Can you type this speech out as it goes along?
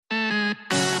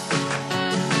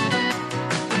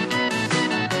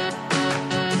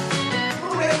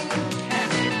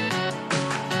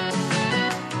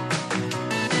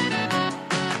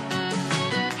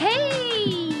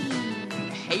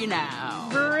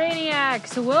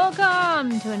Brainiacs!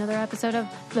 Welcome to another episode of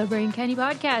the Brain Candy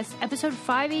Podcast, episode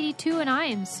 582, and I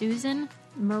am Susan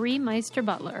Marie Meister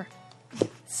Butler.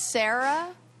 Sarah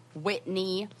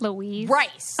Whitney Louise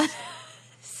Rice.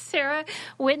 Sarah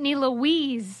Whitney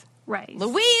Louise Rice.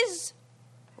 Louise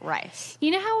Rice.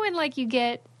 You know how when you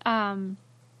get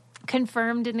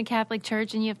confirmed in the Catholic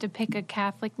Church and you have to pick a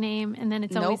Catholic name and then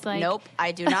it's always like... Nope,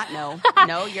 I do not know.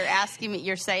 No, you're asking me,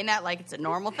 you're saying that like it's a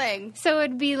normal thing. So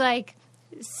it'd be like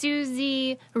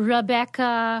Susie,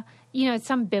 Rebecca,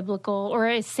 some biblical or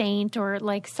a saint or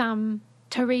like some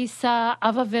Teresa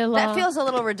of Avila. That feels a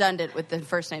little redundant with the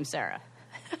first name Sarah.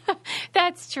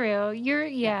 That's true.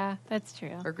 That's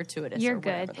true. Or gratuitous. You're or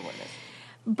good. whatever the word is.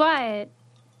 But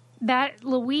that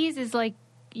Louise is like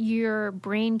your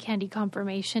brain candy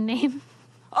confirmation name.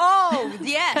 Oh,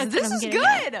 yes. This is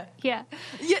good. Yeah.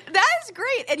 That is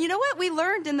great. And you know what? We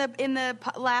learned in the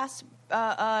last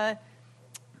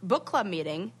book club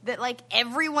meeting that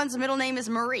everyone's middle name is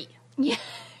Marie. Yeah,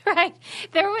 right.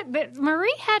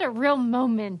 Marie had a real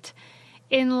moment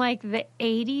in the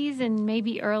 80s and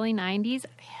maybe early 90s.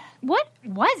 What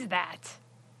was that?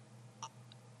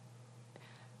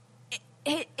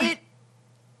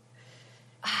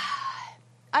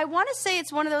 I want to say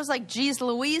it's one of those geez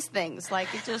Louise things. It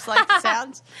just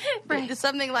sounds right.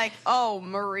 Something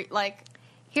Marie.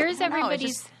 Here's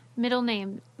everybody's middle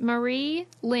name: Marie,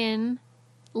 Lynn,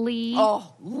 Lee.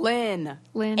 Oh, Lynn.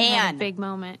 Lynn Ann. had a big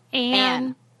moment.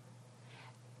 Anne.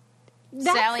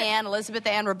 Sally Ann, Elizabeth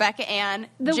Ann, Rebecca Ann,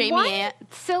 Jamie Ann.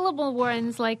 Syllable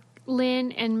ones like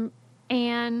Lynn and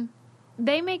Anne,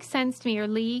 they make sense to me, or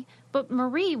Lee. But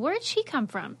Marie, where'd she come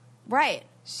from? Right.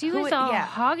 She was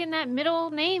hogging that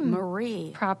middle name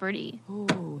Marie property.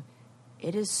 Ooh,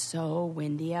 it is so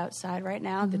windy outside right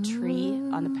now. The tree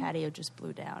on the patio just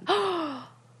blew down.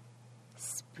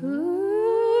 Spooky.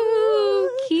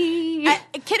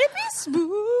 Can it be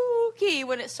spooky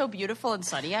when it's so beautiful and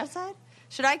sunny outside?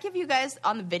 Should I give you guys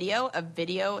on the video a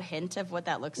video hint of what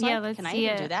that looks like? Yeah, let's Can I see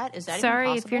even it. do that? Is that Sorry,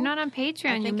 even possible? if you're not on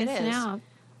Patreon, you're missing out.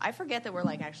 I forget that we're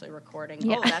actually recording.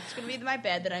 Yeah. Oh, that's going to be my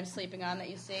bed that I'm sleeping on that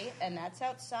you see, and that's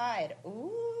outside. Ooh.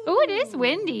 Oh, it is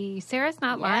windy. Sarah's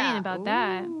not lying about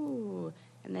that. Ooh.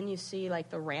 And then you see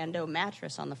the rando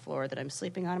mattress on the floor that I'm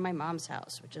sleeping on in my mom's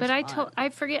house, which is But fun. I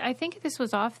forget. I think this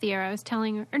was off the air. I was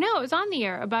telling her, or no, it was on the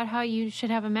air about how you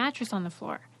should have a mattress on the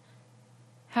floor.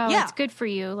 How it's good for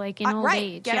you, in old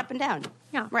age. Get up and down.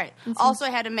 Yeah. Right. Also,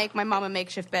 I had to make my mom a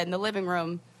makeshift bed in the living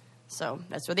room, so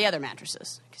that's where the other mattress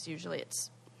is, because usually it's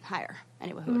higher.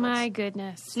 Anyway, My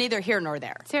goodness. It's neither here nor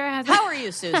there. Sarah has. How are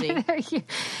you, Susie?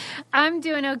 I'm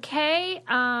doing okay.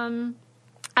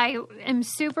 I am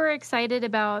super excited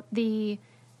about the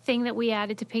thing that we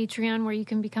added to Patreon, where you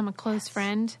can become a close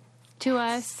friend to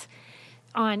us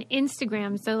on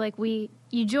Instagram. So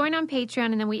you join on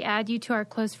Patreon and then we add you to our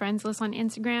close friends list on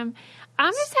Instagram.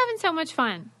 I'm just having so much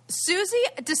fun. Susie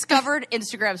discovered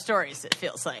Instagram stories, it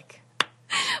feels like.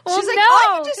 Well, She's like, no.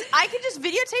 oh, I could just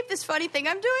videotape this funny thing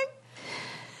I'm doing.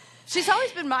 She's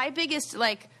always been my biggest,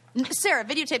 Sarah,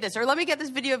 videotape this, or let me get this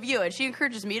video of you. And she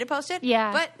encourages me to post it.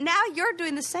 Yeah. But now you're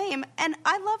doing the same, and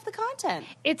I love the content.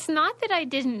 It's not that I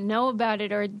didn't know about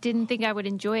it or didn't think I would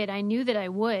enjoy it. I knew that I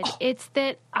would. Oh. It's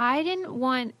that I didn't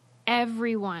want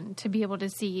everyone to be able to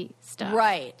see stuff.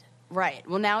 Right.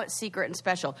 Well, now it's secret and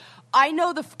special. I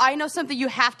know something you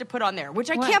have to put on there, which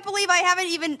I can't believe I haven't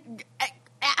even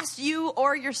asked you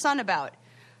or your son about.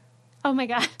 Oh, my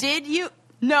God. Did you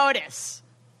notice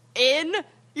in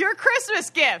your Christmas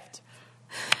gift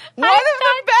one of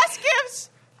the best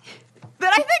gifts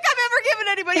that I think I've ever given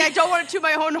anybody? I don't want to toot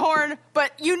my own horn,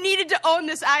 but you needed to own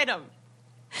this item.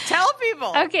 Tell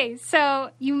people. Okay,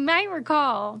 so you might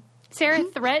recall Sarah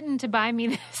threatened to buy me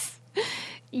this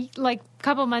a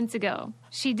couple months ago.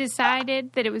 She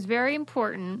decided that it was very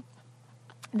important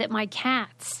that my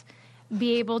cats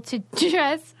be able to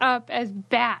dress up as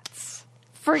bats.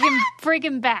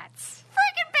 Friggin' bats.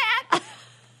 Freaking bats.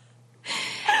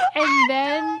 And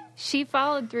then she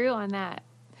followed through on that.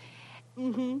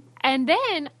 Mm-hmm. And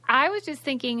then I was just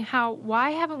thinking,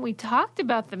 why haven't we talked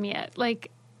about them yet? Right.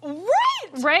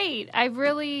 I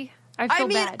feel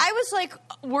bad. I was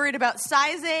worried about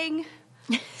sizing.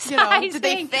 Sizing. Did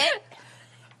they fit?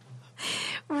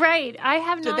 Right. I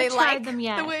have not tried them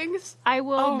yet. The wings? I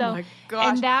will, though. Oh, my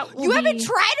gosh. And that you haven't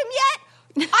tried them yet?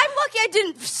 I'm lucky I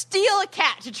didn't steal a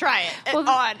cat to try it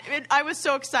on. I was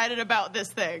so excited about this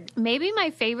thing. Maybe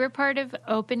my favorite part of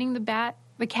opening the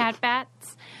cat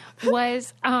bats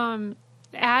was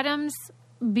Adam's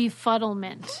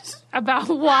befuddlement about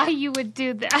why you would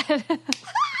do that.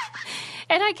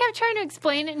 And I kept trying to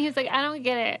explain it, and he was like, I don't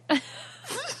get it.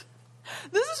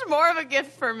 This is more of a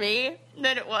gift for me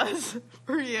than it was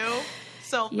for you.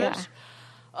 Selfish. Yeah.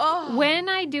 Oh. When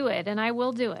I do it, and I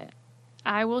will do it,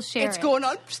 I will share It's it. going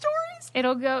on stories?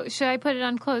 It'll go, should I put it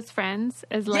on close friends?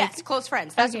 As like, Yes, close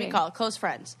friends. That's what Okay. we call it, close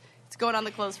friends. It's going on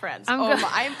the close friends.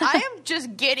 I am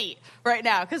just giddy right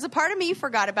now because a part of me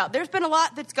forgot about. There's been a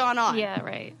lot that's gone on. Yeah,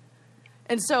 right.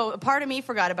 And so a part of me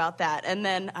forgot about that, and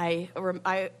then I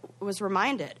was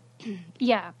reminded.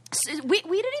 Yeah. We didn't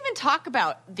even talk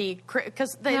about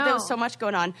because there was so much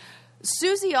going on.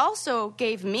 Susie also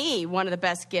gave me one of the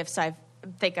best gifts I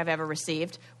think I've ever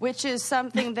received, which is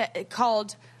something that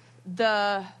called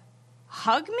the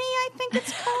Hug Me, I think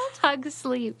it's called. Hug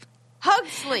sleep. Hug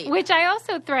Sleep. Which I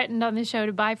also threatened on the show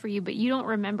to buy for you, but you don't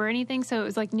remember anything, so it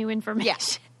was like new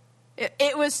information. Yeah.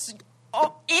 It was.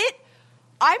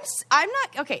 I'm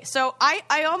not okay. So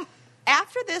I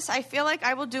after this, I feel like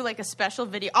I will do like a special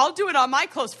video. I'll do it on my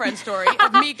close friend story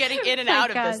of me getting in and out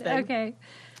of this thing. Okay.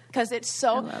 Because it's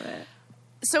so. I love it.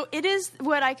 So it is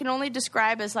what I can only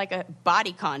describe as like a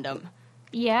body condom.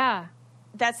 Yeah.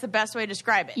 That's the best way to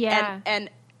describe it. Yeah. And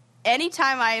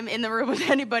anytime I am in the room with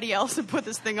anybody else and put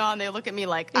this thing on, they look at me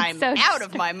like I'm so out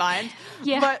of my mind.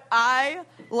 Yeah. But I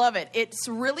love it. It's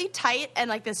really tight and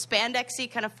like this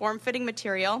spandexy kind of form-fitting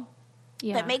material.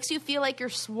 Yeah. That makes you feel like you're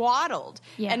swaddled.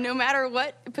 Yeah. And no matter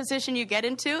what position you get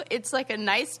into, it's like a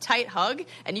nice, tight hug.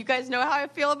 And you guys know how I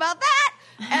feel about that.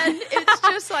 And it's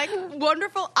just like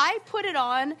wonderful. I put it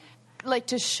on like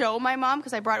to show my mom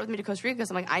because I brought it with me to Costa Rica because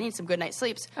I'm like, I need some good night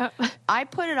sleeps. I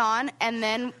put it on and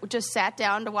then just sat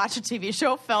down to watch a TV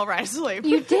show, fell right asleep.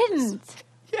 You didn't.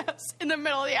 Yes, in the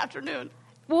middle of the afternoon.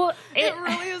 Well, It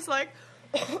really is like...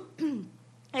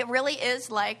 It really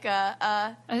is like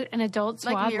an adult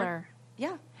like swaddler.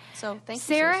 Yeah. So thank you,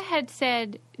 Sarah sis. had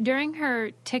said during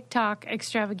her TikTok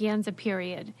extravaganza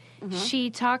period, she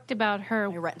talked about her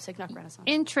My TikTok renaissance.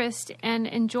 interest and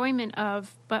enjoyment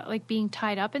of, but like being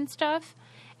tied up and stuff,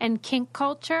 and kink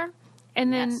culture.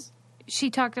 And then Yes. she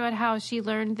talked about how she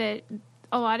learned that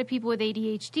a lot of people with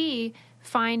ADHD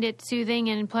find it soothing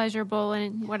and pleasurable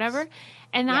and whatever.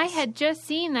 And I Yes. had just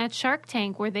seen that Shark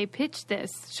Tank where they pitched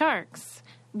this, sharks,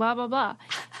 blah, blah, blah.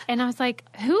 And I was like,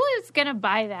 who is going to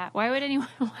buy that? Why would anyone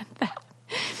want that?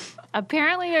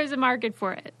 Apparently there's a market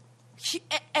for it.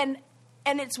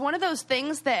 And it's one of those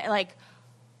things that like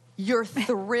you're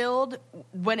thrilled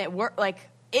when it works. Like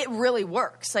it really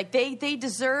works. Like they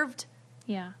deserved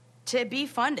Yeah. to be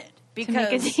funded To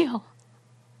because make a deal.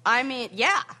 I mean,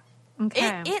 yeah,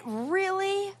 Okay. it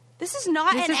really. This is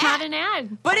not This an is ad. not an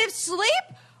ad. But if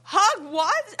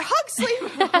Hug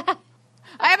Sleep.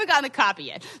 I haven't gotten the copy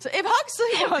yet. So if Hug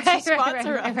Sleep wants to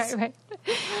sponsor us, right.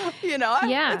 you know,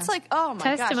 Yeah. it's like, oh my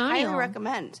gosh, Testimonial. highly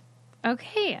recommend.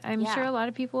 Okay, I'm Yeah. sure a lot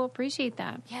of people will appreciate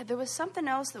that. Yeah, there was something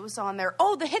else that was on there.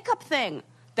 Oh, the hiccup thing.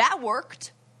 That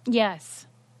worked. Yes.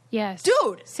 Yes.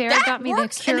 Dude, Sarah that got me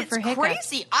works, the cure and for it's hiccups.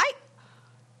 crazy.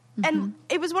 And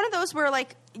it was one of those where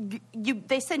like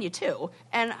they send you two,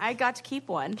 and I got to keep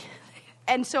one.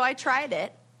 And so I tried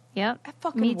it. Yep. It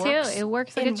fucking Me works too. It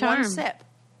works like in a charm. one sip.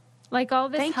 Like all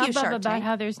this Thank you, hubbub Shark about Tank.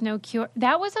 how there's no cure.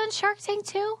 That was on Shark Tank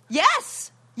too?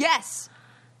 Yes. Yes.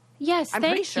 Yes, I'm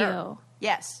thank pretty sure. you.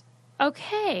 Yes.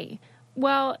 Okay.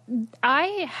 Well,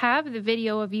 I have the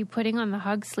video of you putting on the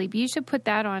hug sleep. You should put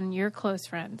that on your close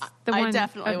friends. I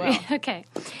definitely will. Okay.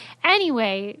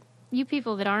 Anyway, you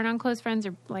people that aren't on close friends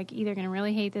are like either going to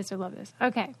really hate this or love this.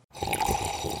 Okay.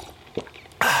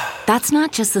 That's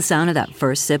not just the sound of that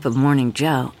first sip of Morning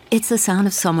Joe. It's the sound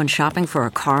of someone shopping for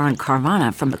a car on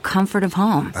Carvana from the comfort of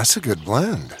home. That's a good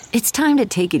blend. It's time to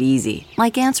take it easy,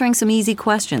 like answering some easy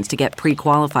questions to get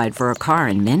pre-qualified for a car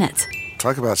in minutes.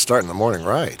 Talk about starting the morning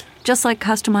right. Just like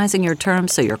customizing your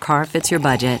terms so your car fits your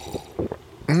budget.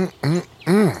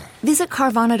 Visit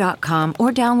Carvana.com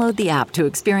or download the app to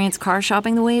experience car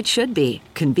shopping the way it should be.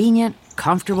 Convenient,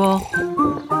 comfortable.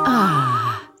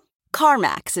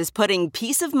 CarMax is putting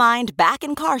peace of mind back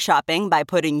in car shopping by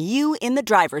putting you in the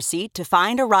driver's seat to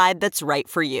find a ride that's right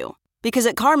for you. Because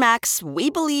at CarMax, we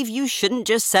believe you shouldn't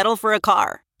just settle for a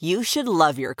car. You should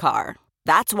love your car.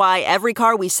 That's why every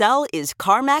car we sell is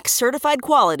CarMax certified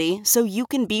quality, so you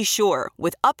can be sure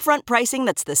with upfront pricing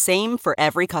that's the same for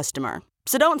every customer.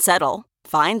 So don't settle.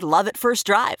 Find love at first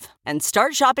drive and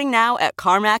start shopping now at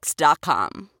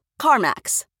CarMax.com.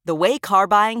 CarMax, the way car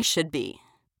buying should be.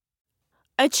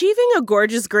 Achieving a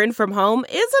gorgeous grin from home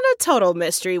isn't a total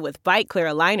mystery with Bite Clear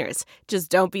aligners. Just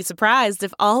don't be surprised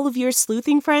if all of your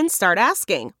sleuthing friends start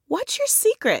asking, "What's your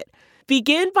secret?"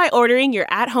 Begin by ordering your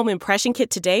at-home impression kit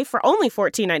today for only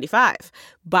 $14.95.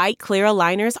 Bite Clear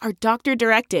aligners are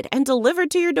doctor-directed and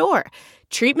delivered to your door.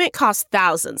 Treatment costs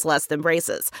thousands less than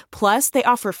braces. Plus, they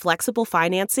offer flexible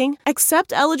financing,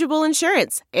 accept eligible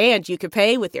insurance, and you can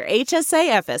pay with your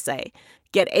HSA FSA.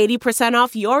 Get 80%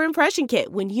 off your impression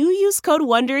kit when you use code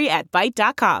WONDERY at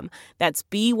Byte.com. That's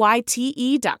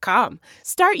BYTE.com.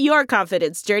 Start your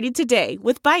confidence journey today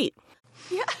with Byte.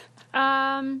 Yeah.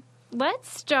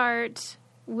 Let's start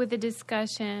with a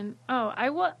discussion. Oh, I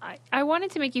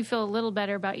wanted to make you feel a little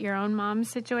better about your own mom's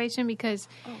situation because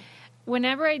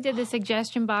whenever I did the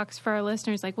suggestion box for our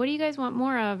listeners, like, what do you guys want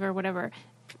more of or whatever,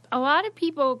 a lot of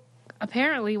people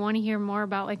apparently want to hear more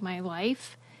about, like, my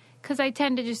life. Because I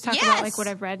tend to just talk about, like, what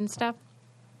I've read and stuff.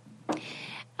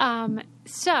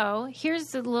 So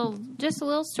here's a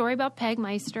little story about Peg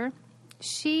Meister.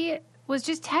 She was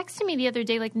just texting me the other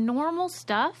day, like, normal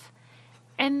stuff.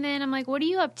 And then I'm like, what are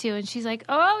you up to? And she's like,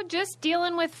 oh, just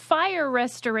dealing with fire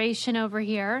restoration over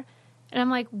here. And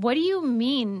I'm like, what do you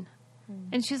mean?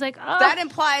 And she's like, oh. That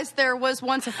implies there was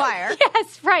once a fire.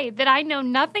 Yes, right, that I know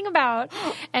nothing about.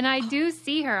 And I do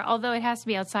see her, although it has to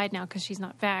be outside now because she's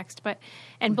not vaxxed.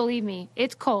 And believe me,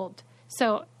 it's cold.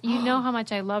 So you know how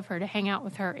much I love her to hang out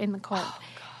with her in the cold. Oh,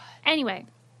 God. Anyway,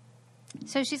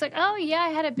 so she's like, oh, yeah, I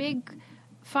had a big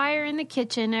fire in the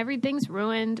kitchen. Everything's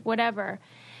ruined, whatever.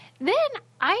 Then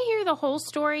I hear the whole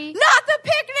story. Not the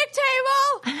picnic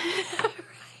table!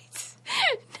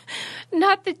 Right.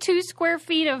 Not the 2 square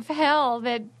feet of hell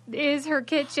that is her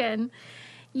kitchen.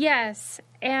 Yes.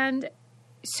 And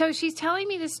so she's telling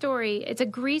me the story. It's a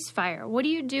grease fire. What do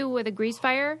you do with a grease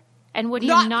fire? And what do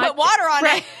you not put water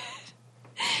on it?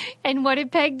 And what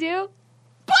did Peg do?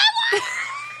 Put water!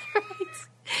 Right.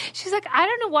 She's like, I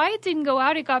don't know why it didn't go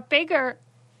out. It got bigger.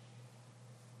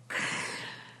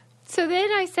 So then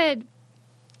I said,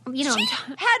 you know. She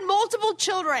had multiple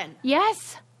children.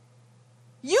 Yes.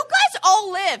 You guys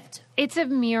all lived. It's a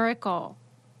miracle.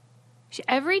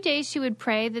 Every day she would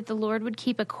pray that the Lord would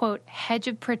keep a, quote, hedge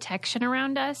of protection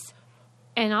around us.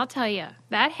 And I'll tell you,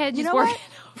 that hedge is working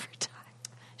overtime.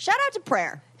 Shout out to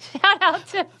prayer. Shout out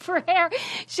to prayer.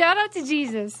 Shout out to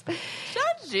Jesus. Shout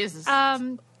out to Jesus.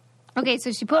 Okay,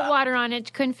 so she put water on it.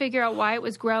 She couldn't figure out why it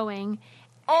was growing.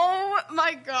 Oh,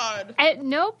 my God. At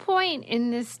no point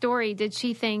in this story did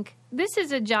she think, this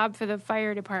is a job for the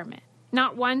fire department.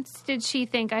 Not once did she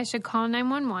think I should call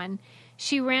 911.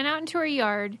 She ran out into her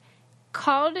yard,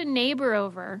 called a neighbor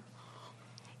over.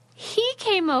 He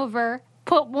came over,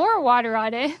 put more water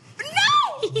on it.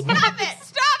 No! Stop it!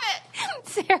 Stop it!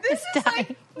 Sarah's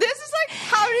dying. This is like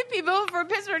how many people from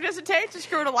Pittsburgh does it take to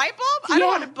screw in a light bulb? I don't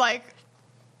want to, like...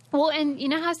 Well, and you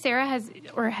know how Sarah has,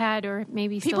 or had, or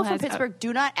maybe people still has... People from Pittsburgh,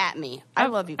 do not at me. I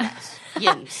love you guys.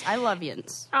 Yins. I love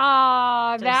yins.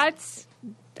 Aw, that's...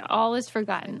 All is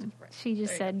forgotten. She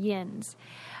just said yins.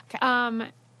 Okay.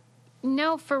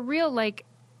 No, for real, like,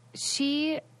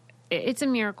 it's a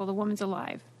miracle the woman's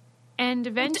alive. And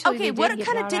eventually okay, what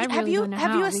kind of did have you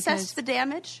assessed the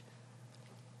damage?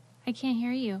 I can't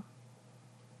hear you.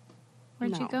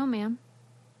 Where'd you go, ma'am?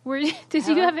 Did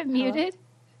you have it muted?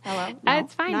 Hello? No,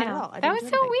 it's fine not now. At all. That was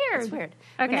so weird. It's weird.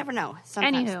 Okay. We never know.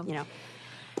 Sometimes, Anywho. you know.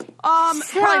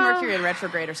 Probably Mercury in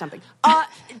retrograde or something. Have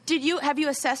you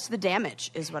assessed the damage?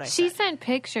 Is what I said. She sent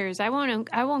pictures. I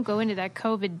won't go into that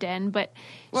COVID den, but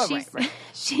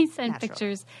she sent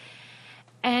pictures.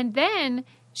 And then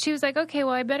she was like, "Okay,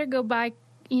 well, I better go buy,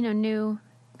 new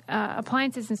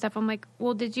appliances and stuff." I'm like,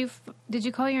 "Well, did you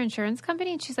call your insurance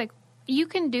company?" And she's like, "You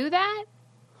can do that?"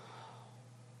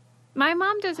 My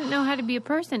mom doesn't know how to be a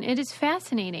person. It is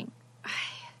fascinating.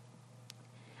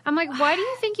 I'm like, why do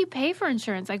you think you pay for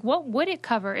insurance? Like, what would it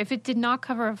cover if it did not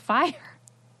cover a fire?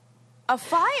 A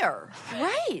fire,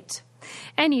 right?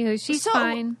 Anywho, she's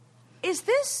fine.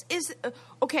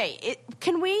 Okay,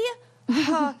 can we,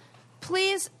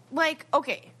 please, like,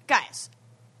 okay, guys.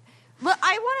 But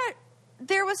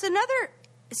there was another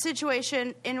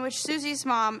situation in which Susie's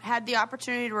mom had the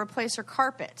opportunity to replace her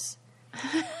carpets.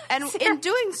 And in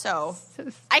doing so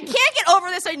I can't get over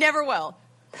this, I never will.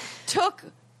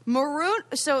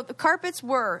 So the carpets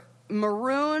were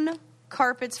maroon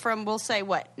carpets from, we'll say,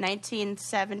 what,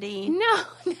 1970?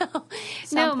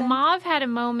 No, Mauve had a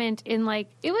moment in, like,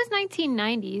 it was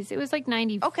 1990s. It was like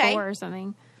 94 or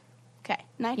something. Okay,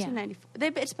 1994.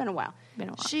 Yeah. It's been a while.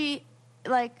 She,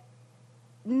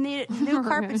 new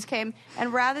carpets came,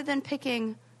 and rather than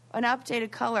picking an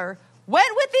updated color,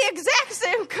 went with the exact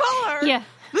same color. Yeah.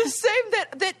 The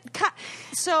same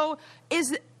so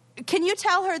can you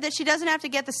tell her that she doesn't have to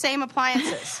get the same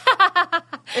appliances?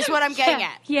 Is what I'm getting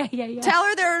at. Yeah. Tell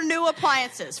her there are new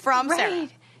appliances from Sarah.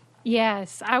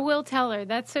 Yes, I will tell her.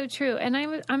 That's so true. And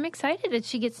I'm excited that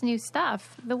she gets new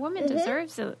stuff. The woman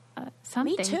deserves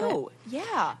something. Me too.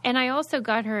 Yeah. And I also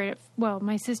got her,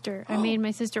 my sister. I made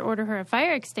my sister order her a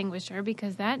fire extinguisher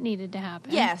because that needed to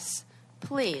happen. Yes,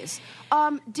 please.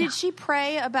 Did she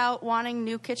pray about wanting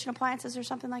new kitchen appliances or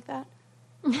something like that?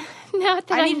 Not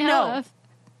that I need to know of.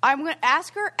 I'm going to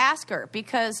ask her,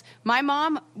 because my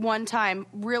mom one time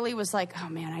really was like, oh,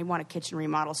 man, I want a kitchen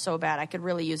remodel so bad. I could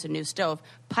really use a new stove.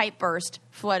 Pipe burst,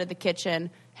 flooded the kitchen,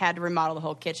 had to remodel the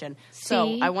whole kitchen.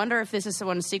 So I wonder if this is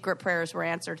when secret prayers were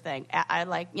answered thing. I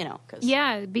like, cause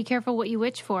Yeah, be careful what you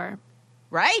wish for.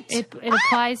 Right. It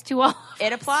applies to all.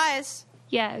 It applies.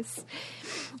 Yes.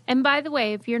 And by the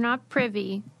way, if you're not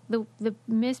privy, the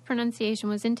mispronunciation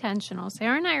was intentional.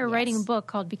 Sarah and I are writing a book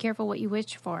called Be Careful What You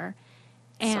Wish For.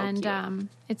 And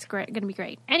it's going to be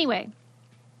great. Anyway,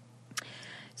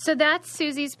 so that's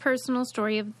Susie's personal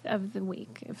story of the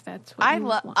week, if that's what you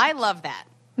want. I love that.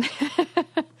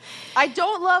 I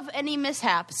don't love any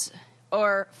mishaps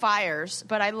or fires,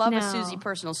 but I love a Susie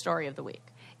personal story of the week.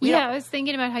 I was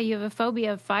thinking about how you have a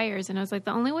phobia of fires, and I was like,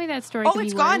 the only way that story could be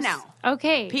it's worse. gone now.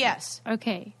 Okay. P.S.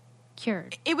 Okay.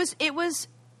 Cured. It was,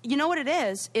 you know what it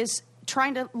is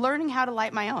learning how to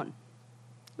light my own.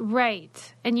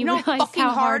 Right. And you know realize how fucking how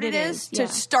hard it is to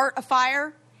start a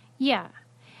fire? Yeah.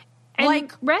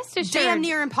 And rest assured. Damn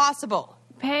near impossible.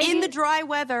 Peg, in the dry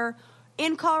weather,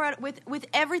 in Colorado, with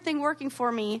everything working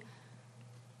for me,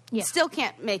 still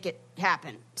can't make it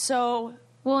happen. So...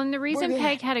 Well, and the reason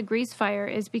Peg had a grease fire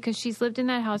is because she's lived in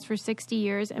that house for 60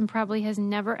 years and probably has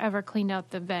never, ever cleaned out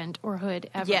the vent or hood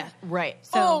ever. Yeah, right.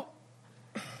 So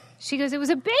she goes, it was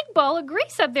a big ball of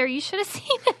grease up there. You should have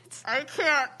seen it. I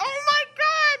can't. Oh, my God.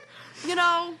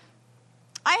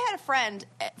 I had a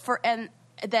friend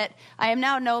that I am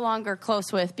now no longer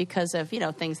close with because of,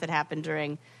 things that happened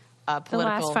during political...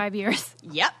 The last 5 years.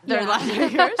 Yep, the last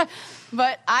 5 years.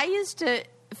 But I used to,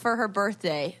 for her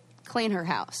birthday, clean her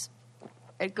house.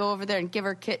 I'd go over there and give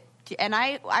her kit. And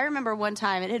I remember one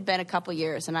time, it had been a couple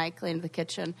years, and I cleaned the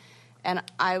kitchen. And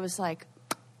I was like,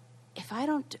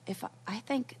 I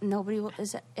think nobody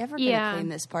is ever going to clean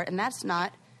this part. And that's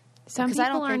not... Some people I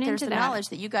don't think there's into the knowledge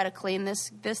that you got to clean this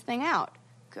thing out,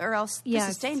 or else this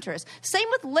is dangerous. Same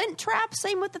with lint traps.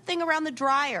 Same with the thing around the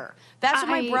dryer. That's what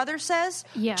my brother says.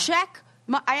 Yeah. Check.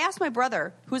 I asked my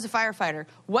brother, who's a firefighter,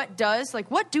 what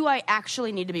do I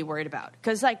actually need to be worried about?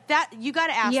 Because that, you got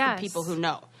to ask the people who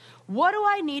know. What do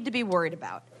I need to be worried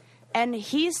about? And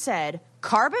he said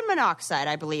carbon monoxide,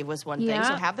 I believe, was one thing.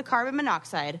 So have the carbon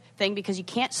monoxide thing because you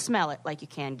can't smell it like you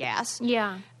can gas.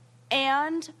 Yeah.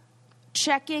 And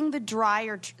checking the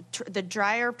dryer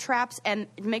traps and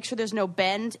make sure there's no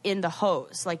bend in the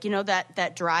hose.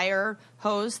 That dryer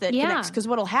hose that connects. Because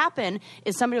what'll happen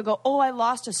is somebody will go, oh, I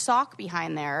lost a sock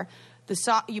behind there. The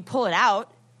sock, you pull it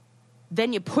out,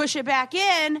 then you push it back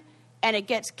in, and it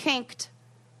gets kinked,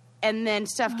 and then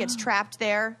stuff gets trapped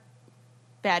there.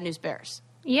 Bad news bears.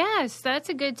 Yes, that's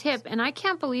a good tip. And I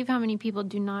can't believe how many people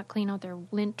do not clean out their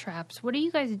lint traps. What are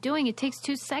you guys doing? It takes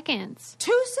 2 seconds.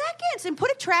 2 seconds. And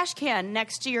put a trash can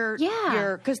next to your...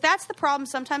 Because that's the problem.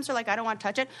 Sometimes they're like, I don't want to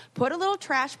touch it. Put a little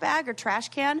trash bag or trash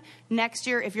can next to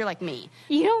your... If you're like me.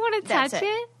 You don't want to touch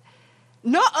it?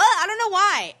 No, I don't know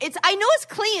why. I know it's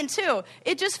clean, too.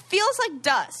 It just feels like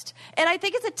dust. And I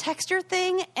think it's a texture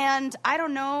thing, and I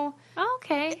don't know...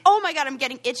 Okay. Oh, my God, I'm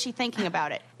getting itchy thinking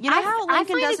about it. You know how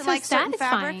Lincoln doesn't like certain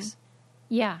fabrics?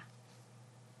 Yeah.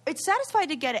 It's satisfied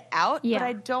to get it out, but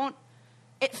I don't...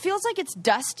 It feels like it's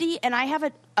dusty, and I have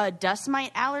a dust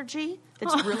mite allergy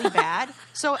that's really bad.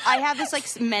 So I have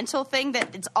this, mental thing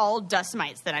that it's all dust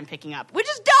mites that I'm picking up, which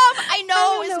is dumb. I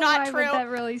know it's not true. But that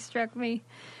really struck me.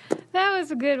 That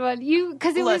was a good one.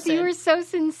 Because you were so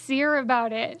sincere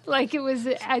about it. Like it was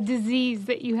a disease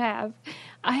that you have.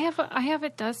 I have a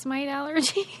dust mite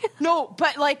allergy. No,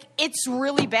 but it's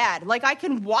really bad. I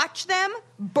can watch them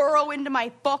burrow into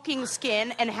my fucking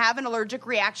skin and have an allergic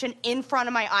reaction in front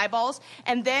of my eyeballs,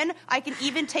 and then I can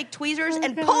even take tweezers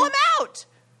and pull them out.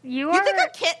 You think a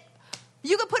kid?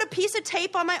 You could put a piece of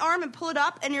tape on my arm and pull it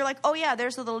up, and you're like, oh yeah,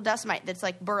 there's a little dust mite that's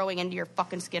burrowing into your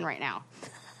fucking skin right now.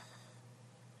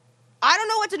 I don't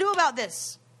know what to do about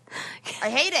this.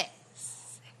 I hate it.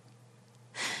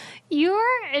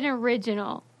 You're an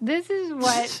original. This is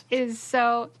what is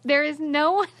so... There is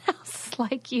no one else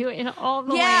like you in all the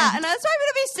land. Yeah, and that's why I'm going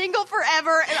to be single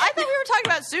forever. And I thought we were talking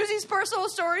about Susie's personal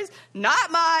stories,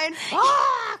 not mine.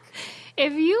 Fuck!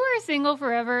 If you are single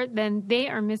forever, then they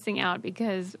are missing out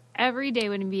because every day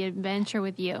would be an adventure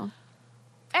with you.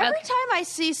 Every time I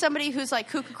see somebody who's like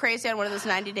cuckoo crazy on one of those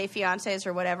 90-day fiancés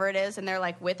or whatever it is, and they're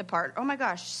like with a partner, oh my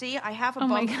gosh, see, I have a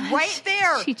bump right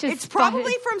there. It's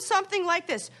probably from something like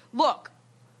this. Look,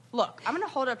 I'm going to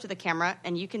hold it up to the camera,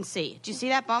 and you can see. Do you see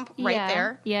that bump right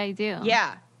there? Yeah, I do.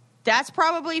 Yeah. That's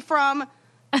probably from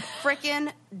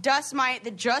frickin' dust mite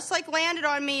that just like landed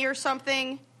on me or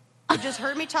something. You just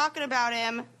heard me talking about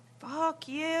him. Fuck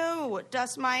you,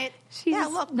 dust mite. She's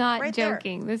not right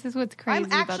joking. This is what's crazy about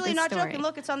this story. I'm actually not joking.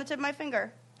 Look, it's on the tip of my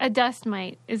finger. A dust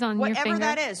mite is on your finger. Whatever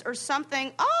that is, or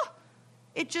something. Oh,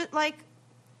 it just like,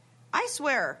 I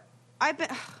swear, I'm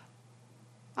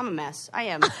a mess. I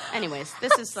am. Anyways,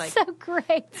 this is like so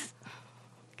great.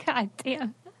 God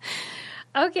damn.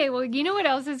 Okay, well, you know what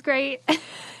else is great?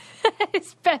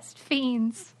 It's Best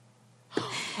Fiends.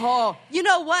 Oh, you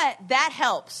know what? That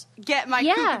helps get my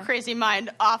cuckoo crazy mind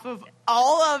off of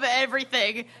all of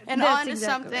everything and onto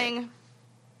something. Right.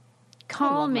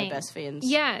 Calming. My Best Fiends.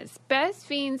 Yes. Best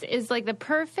Fiends is like the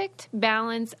perfect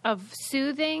balance of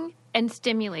soothing and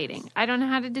stimulating. I don't know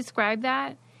how to describe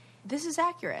that. This is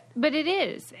accurate. But it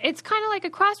is. It's kind of like a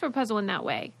crossword puzzle in that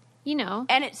way, you know.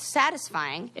 And it's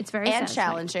satisfying. It's very and satisfying.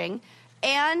 Challenging.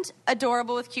 And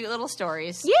adorable with cute little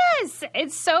stories. Yes,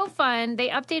 it's so fun. They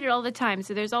update it all the time,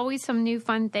 so there's always some new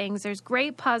fun things. There's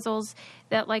great puzzles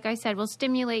that, like I said, will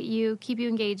stimulate you, keep you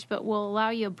engaged, but will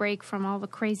allow you a break from all the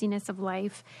craziness of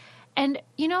life. And,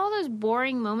 you know, all those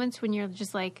boring moments when you're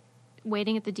just, like,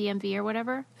 waiting at the DMV or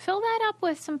whatever? Fill that up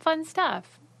with some fun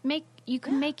stuff. You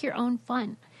can make your own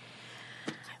fun.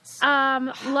 Yes.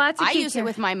 Lots of I use it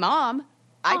with my mom.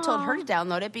 I told her to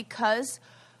download it because...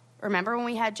 Remember when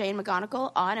we had Jane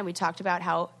McGonigal on and we talked about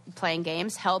how playing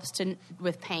games helps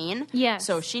with pain? Yes.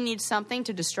 So she needs something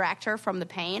to distract her from the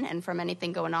pain and from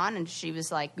anything going on. And she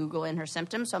was like Googling her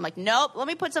symptoms. So I'm like, nope, let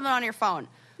me put something on your phone.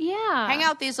 Yeah. Hang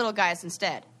out with these little guys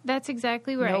instead. That's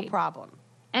exactly right. No problem.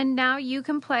 And now you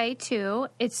can play too.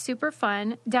 It's super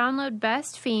fun. Download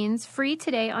Best Fiends free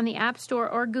today on the App Store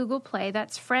or Google Play.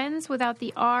 That's Friends without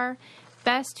the R.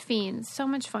 Best Fiends. So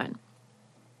much fun.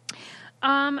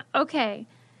 Okay.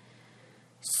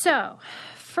 So,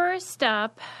 first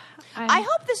up... I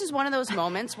hope this is one of those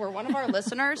moments where one of our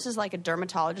listeners is like a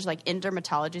dermatologist, like in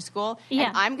dermatology school,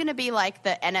 and I'm going to be like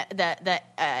the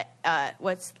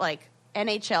what's like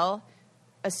NHL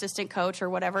assistant coach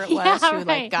or whatever it was who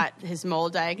like got his mole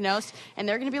diagnosed, and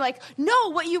they're going to be like,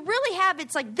 no, what you really have,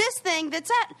 it's like this thing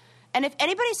that's at... And if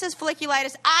anybody says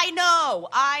folliculitis, I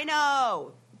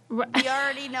know. We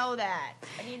already know that.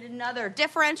 I need another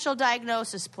differential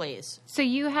diagnosis, please. So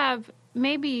you have...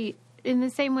 Maybe in the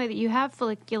same way that you have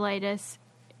folliculitis,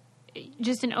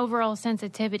 just an overall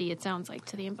sensitivity, it sounds like,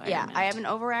 to the environment. Yeah, I have an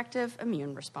overactive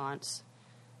immune response.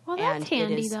 Well, that's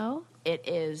handy, though. It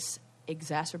is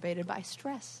exacerbated by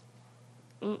stress.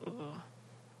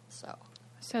 So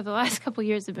the last couple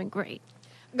years have been great.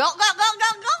 Go.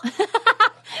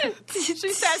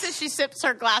 She says as she sips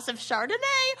her glass of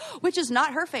Chardonnay, which is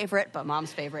not her favorite, but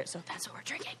Mom's favorite, so that's what we're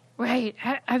drinking. Right.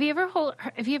 Have you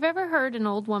ever heard an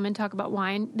old woman talk about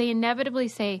wine? They inevitably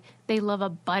say they love a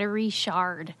buttery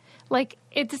Chard. Like,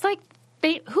 it's like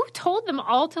who told them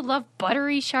all to love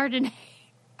buttery Chardonnay?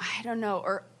 I don't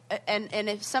know. And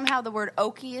if somehow the word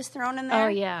oaky is thrown in there. Oh,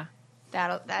 yeah.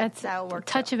 That'll work.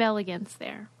 Touch of elegance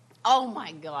there. Oh,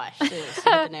 my gosh. Dude, you hit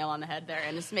the nail on the head there.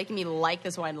 And it's making me like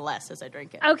this wine less as I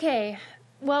drink it. Okay.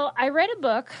 Well, I read a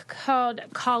book called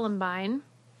Columbine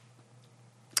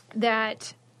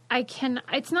that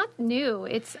it's not new.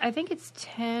 I think it's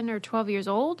 10 or 12 years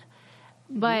old,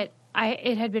 but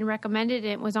it had been recommended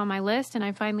and it was on my list and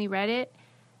I finally read it.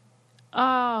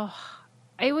 Oh,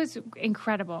 it was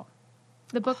incredible.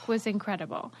 The book was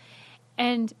incredible.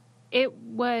 And it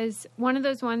was one of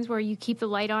those ones where you keep the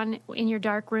light on in your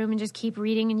dark room and just keep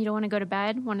reading and you don't want to go to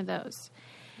bed. One of those.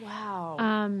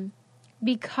 Wow.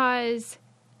 Because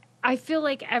I feel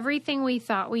like everything we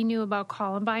thought we knew about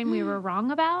Columbine, we were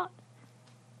wrong about.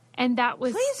 And that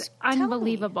was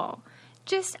unbelievable.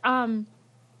 Just, the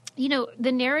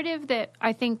narrative that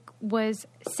I think was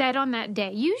said on that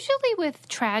day, usually with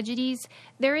tragedies,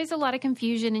 there is a lot of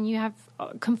confusion and you have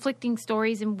conflicting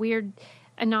stories and weird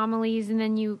anomalies and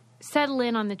then you settle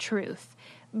in on the truth.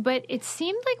 But it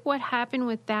seemed like what happened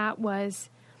with that was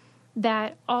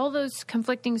that all those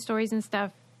conflicting stories and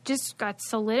stuff just got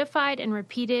solidified and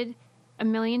repeated a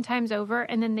million times over,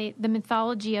 and then the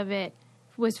mythology of it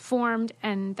was formed,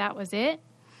 and that was it.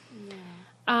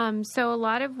 Yeah. So a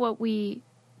lot of what we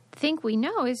think we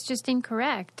know is just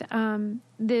incorrect.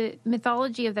 The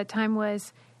mythology of that time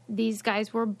was these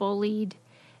guys were bullied.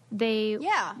 They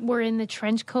were in the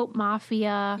trench coat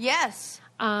mafia. Yes.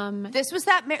 This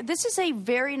is a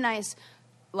very nice,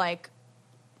 like,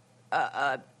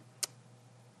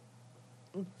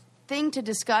 thing to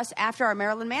discuss after our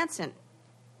Marilyn Manson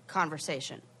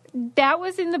conversation. That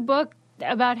was in the book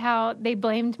about how they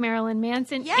blamed Marilyn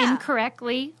Manson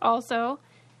incorrectly. Also,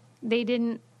 they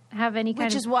didn't have any kind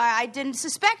Which is why I didn't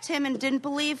suspect him and didn't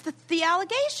believe the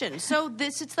allegation. So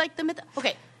it's like the myth.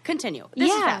 Okay, continue.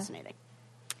 This is fascinating.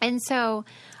 And so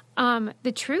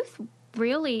the truth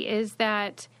really is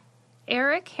that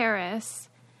Eric Harris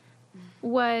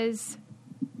was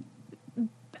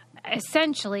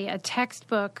essentially a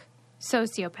textbook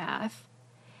sociopath.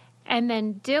 And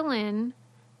then Dylan,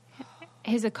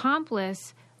 his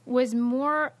accomplice, was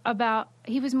more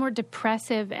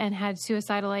depressive and had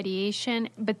suicidal ideation.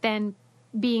 But then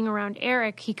being around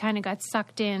Eric, he kind of got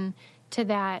sucked in to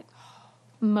that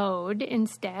mode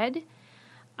instead.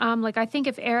 I think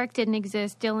if Eric didn't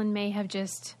exist, Dylan may have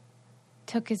just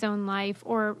took his own life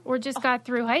or just got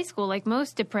through high school like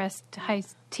most depressed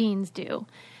teens do.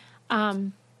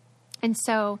 And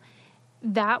so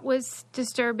that was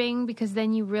disturbing because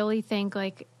then you really think,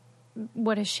 like,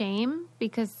 what a shame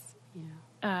because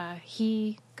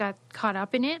he got caught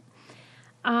up in it.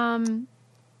 And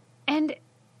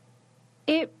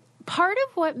part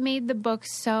of what made the book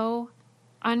so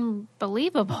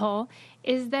unbelievable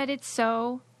is that it's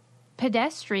so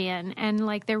pedestrian and,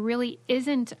 like, there really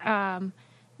isn't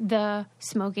the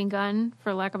smoking gun,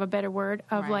 for lack of a better word,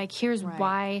 of like, here's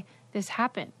why this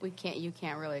happened. You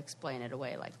can't really explain it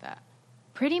away like that.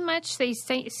 Pretty much they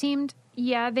seemed,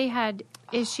 they had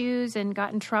issues and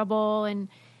got in trouble and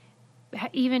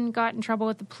even got in trouble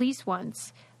with the police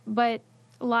once. But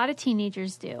a lot of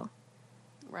teenagers do.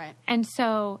 Right. And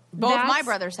so both my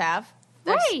brothers have.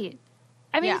 Right.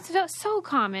 I mean, it's so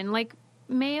common. Like,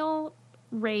 male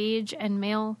rage and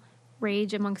male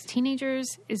rage amongst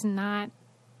teenagers is not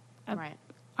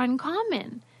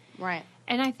uncommon. Right.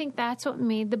 And I think that's what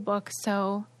made the book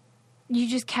so... You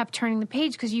just kept turning the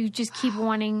page because you just keep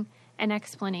wanting an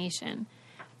explanation.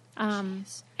 And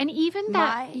even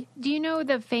that... Do you know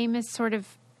the famous sort of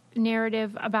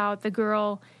narrative about the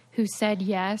girl who said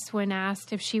yes when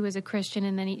asked if she was a Christian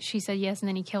and then she said yes and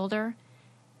then he killed her?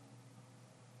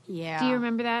 Yeah. Do you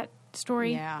remember that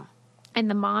story? Yeah. And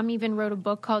the mom even wrote a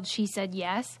book called She Said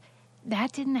Yes.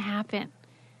 That didn't happen.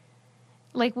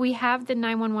 Like, we have the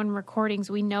 911 recordings.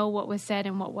 We know what was said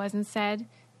and what wasn't said.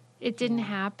 It didn't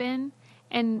happen.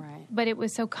 But it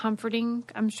was so comforting,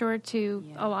 I'm sure, to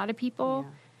a lot of people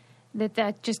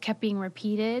that just kept being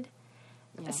repeated.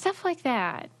 Yeah. Stuff like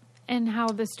that. And how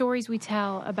the stories we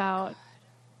tell about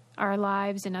our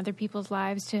lives and other people's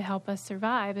lives to help us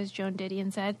survive, as Joan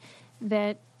Didion said,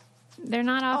 that they're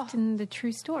not often the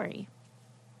true story.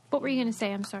 What were you going to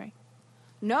say? I'm sorry.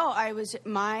 No,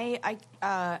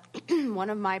 one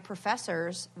of my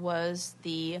professors was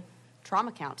the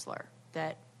trauma counselor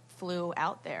that flew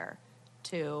out there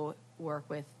to work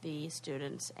with the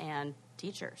students and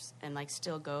teachers and, like,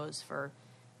 still goes for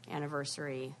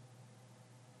anniversary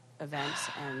events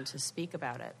and to speak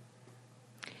about it.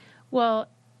 Well,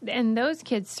 and those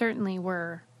kids certainly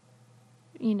were,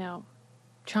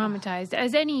 traumatized,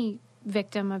 as any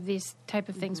victim of these type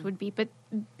of things would be. But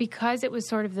because it was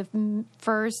sort of the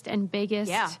first and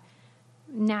biggest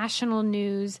national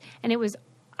news, and it was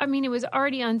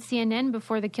already on CNN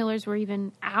before the killers were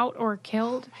even out or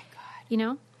killed. Oh my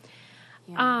God.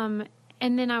 Yeah.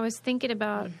 And then I was thinking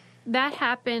about that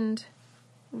happened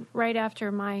right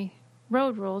after my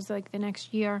road rules, like the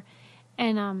next year.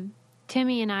 And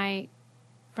Timmy and I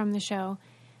from the show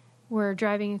were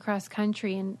driving across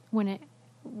country, and when it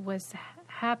was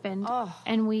happened,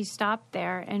 and we stopped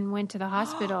there and went to the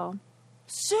hospital.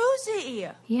 Susie!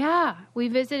 Yeah, we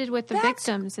visited with the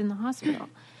victims in the hospital.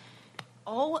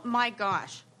 Oh my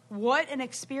gosh. What an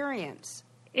experience.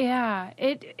 Yeah,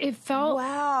 it felt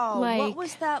like... What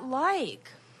was that like?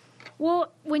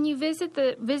 Well, when you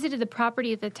visited the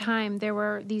property at the time, there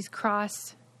were these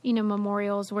cross,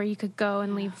 memorials where you could go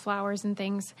and leave flowers and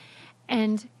things.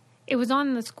 And it was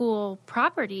on the school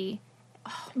property.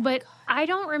 But I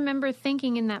don't remember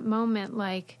thinking in that moment,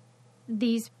 like,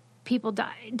 these people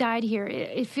died here.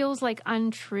 It feels like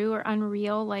untrue or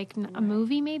unreal, like a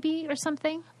movie maybe or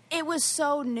something. It was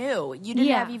so new. You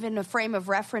didn't have even a frame of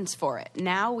reference for it.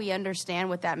 Now we understand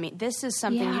what that means. This is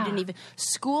something you didn't even...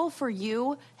 School for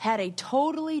you had a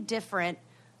totally different...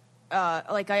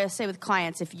 like I say with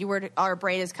clients, if you were to... Our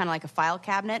brain is kind of like a file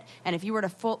cabinet, and if you were to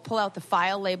pull out the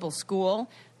file label school,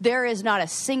 there is not a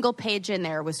single page in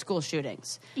there with school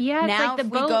shootings. Yeah, it's like the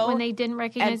boat when they didn't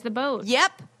recognize the boat.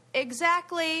 Yep.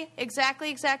 Exactly.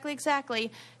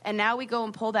 And now we go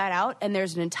and pull that out, and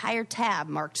there's an entire tab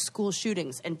marked school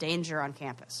shootings and danger on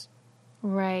campus.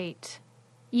 Right.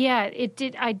 Yeah, it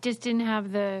did. I just didn't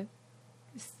have the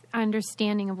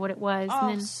understanding of what it was. Oh,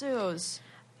 and then Suze.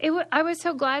 I was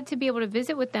so glad to be able to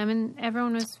visit with them, and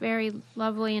everyone was very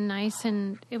lovely and nice,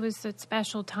 and it was a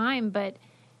special time, but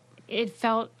it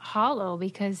felt hollow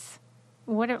because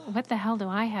what the hell do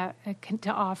I have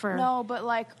to offer? No, but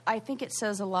like I think it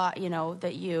says a lot,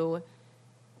 that you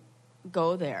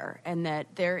go there and that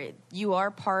you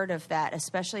are part of that,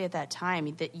 especially at that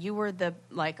time, that you were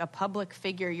a public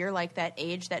figure. You're like that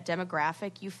age, that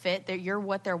demographic, you fit, that you're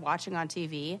what they're watching on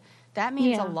TV. That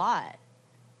means a lot.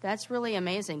 That's really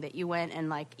amazing that you went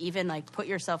and even put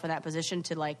yourself in that position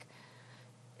to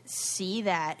see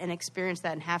that and experience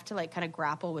that and have to kind of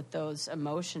grapple with those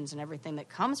emotions and everything that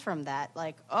comes from that.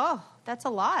 That's a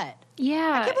lot. Yeah.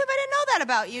 I can't believe I didn't know that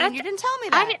about you and you didn't tell me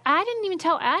that. I didn't even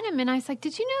tell Adam, and I was like,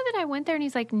 did you know that I went there? And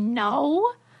he's like,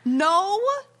 no. No?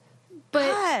 But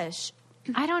Gosh.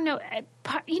 I don't know.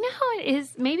 You know how it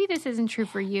is? Maybe this isn't true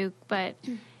for you, but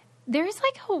there's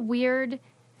a weird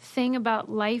thing about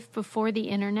life before the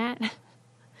internet.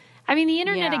 I mean, the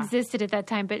internet existed at that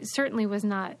time, but it certainly was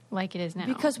not like it is now.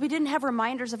 Because we didn't have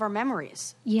reminders of our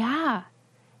memories. Yeah.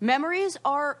 Memories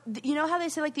are, how they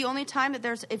say, the only time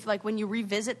that when you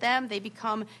revisit them, they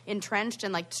become entrenched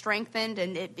and, strengthened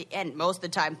and most of the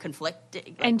time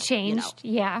conflicted. And changed,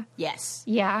 yeah. Yes.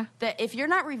 Yeah. That if you're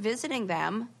not revisiting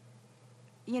them,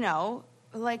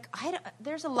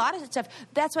 there's a lot of stuff.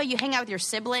 That's why you hang out with your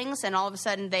siblings and all of a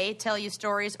sudden they tell you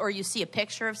stories or you see a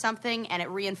picture of something and it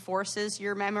reinforces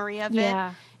your memory of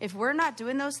it. If we're not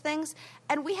doing those things,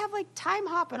 and we have time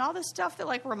hop and all this stuff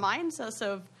that reminds us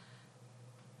of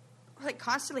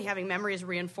constantly having memories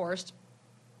reinforced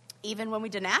even when we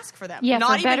didn't ask for them. Yeah,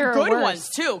 not for better even or good worse. ones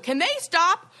too. Can they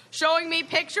stop showing me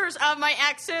pictures of my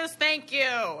exes? Thank you.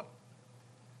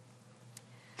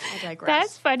 I digress.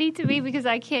 That's funny to me because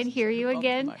I can't hear you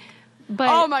again. But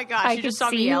oh my gosh, I you just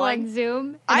saw see me yelling you on Zoom,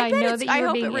 and I know that you I were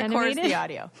hope being it records animated. the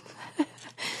audio.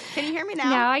 Can you hear me now?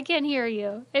 No, I can't hear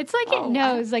you. It's like it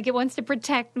knows, it wants to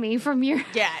protect me from your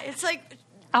it's like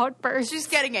outburst. she's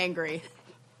getting angry.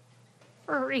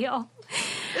 For real.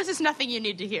 This is nothing you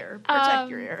need to hear. Protect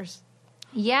your ears.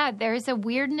 Yeah, there's a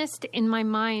weirdness in my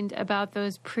mind about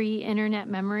those pre-internet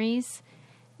memories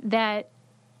that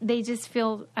they just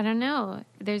feel, I don't know,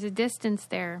 there's a distance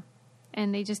there,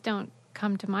 and they just don't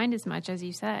come to mind as much, as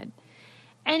you said.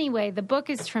 Anyway, the book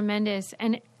is tremendous,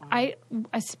 and I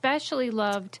especially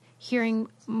loved hearing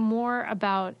more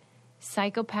about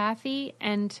psychopathy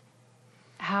and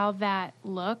how that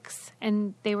looks,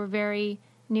 and they were very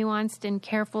nuanced and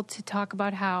careful to talk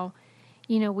about how,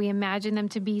 we imagine them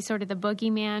to be sort of the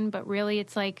boogeyman, but really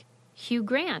it's like Hugh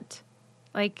Grant,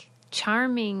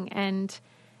 charming and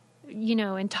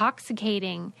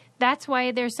intoxicating. That's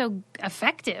why they're so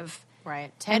effective.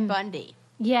 Right. Ted Bundy.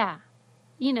 Yeah.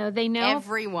 They know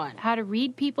everyone how to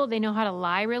read people. They know how to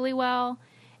lie really well.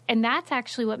 And that's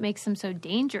actually what makes them so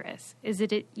dangerous, is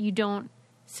that you don't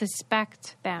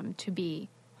suspect them to be.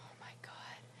 Oh, my God.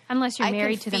 Unless you're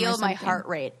married to them or something. I can feel my heart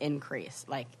rate increase,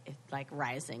 like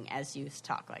rising as you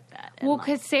talk like that. Well,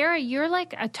 because Sarah, you're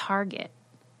like a target.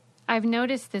 I've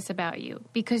noticed this about you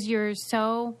because you're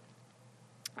so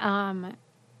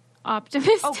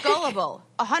optimistic. Oh, gullible,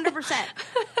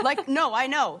 100%. No, I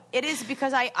know it is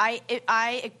because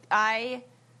I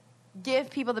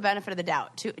give people the benefit of the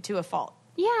doubt to a fault.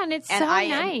 Yeah, and it's and so I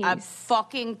nice. am a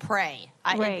fucking prey.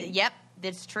 Right. Yep,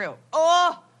 that's true.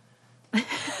 Oh, I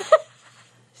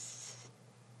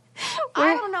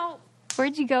don't know.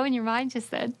 Where'd you go in your mind just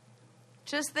then?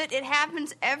 Just that it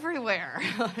happens everywhere.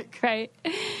 Right.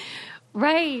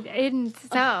 Right. And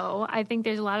so I think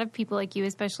there's a lot of people like you,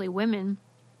 especially women,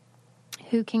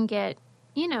 who can get,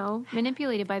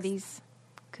 manipulated by these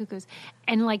cuckoos.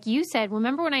 And like you said,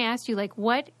 remember when I asked you,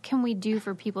 what can we do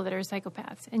for people that are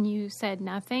psychopaths? And you said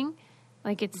nothing.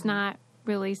 It's not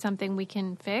really something we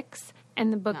can fix.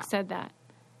 And the book said that.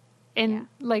 And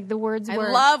the words were,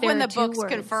 I love when the books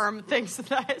confirm things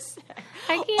that I say.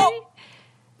 I can't.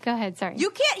 Go ahead. Sorry.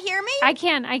 You can't hear me? I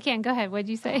can. Go ahead. What'd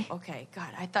you say? Okay. God,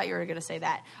 I thought you were going to say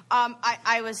that.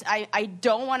 I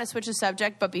don't want to switch the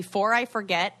subject, but before I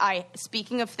forget,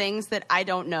 speaking of things that I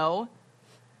don't know,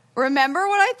 remember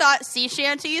when I thought sea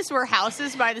shanties were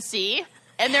houses by the sea?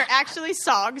 And they're actually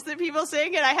songs that people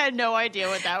sing, and I had no idea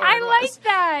what that word was. I like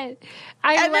that.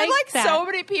 And then, so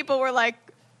many people were like,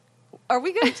 are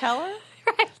we going to tell her?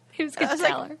 Right. Who's going to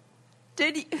tell her?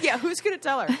 Who's going to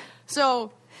tell her?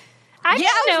 So, I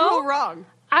was real wrong.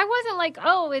 I wasn't like,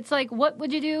 it's like, what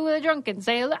would you do with a drunken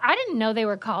sailor? I didn't know they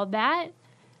were called that.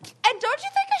 And don't you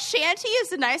think a shanty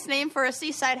is a nice name for a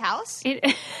seaside house? It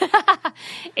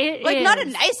is. Not a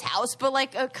nice house, but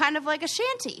a kind of like a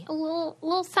shanty. A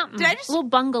little something. Did I just... A little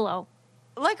bungalow.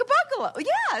 Like a bungalow.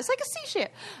 Yeah, it's like a sea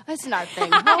shanty. That's not a thing.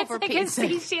 No, It's for like a Pete's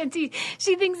sea sake. shanty.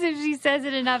 She thinks if she says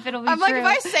it enough, it'll be I'm true.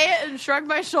 like, if I say it and shrug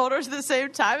my shoulders at the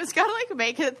same time, it's got to like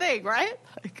make it a thing, right?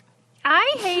 Like,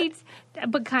 I hate,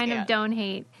 but kind Yeah. of don't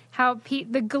hate, how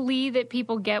the glee that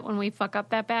people get when we fuck up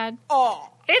that bad. oh.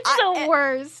 It's the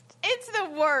worst. It's the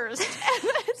worst.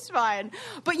 It's fine.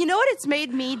 But you know what it's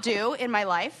made me do in my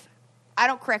life? I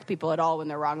don't correct people at all when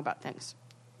they're wrong about things.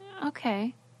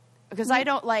 Okay. Because I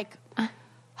don't like,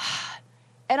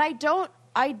 and I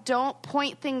don't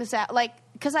point things out, like,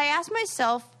 because I ask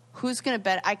myself who's going to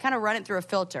benefit. I kind of run it through a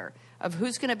filter of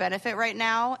who's going to benefit right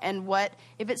now and what,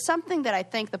 if it's something that I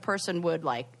think the person would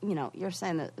like, you know, you're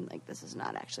saying that like this is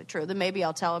not actually true, then maybe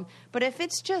I'll tell them. But if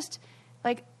it's just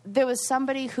like there was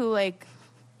somebody who like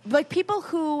people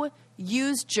who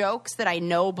use jokes that I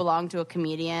know belong to a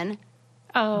comedian,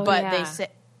 Oh, but yeah. they say,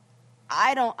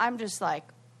 I'm just like,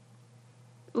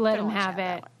 Let don't him want you have to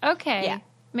have it. that Okay. Yeah.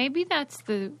 Maybe that's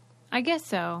I guess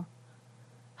so.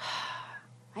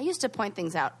 I used to point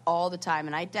things out all the time,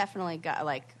 and I definitely got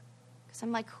like, because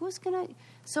I'm like, who's gonna?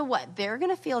 So what? They're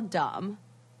gonna feel dumb,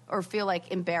 or feel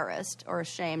like embarrassed, or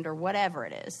ashamed, or whatever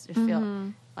it is to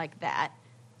feel like that.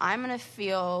 I'm gonna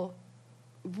feel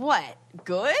what?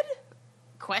 Good?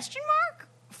 Question mark?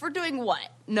 For doing what?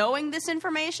 Knowing this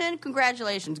information?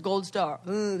 Congratulations, gold star.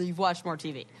 You've watched more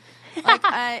TV. Like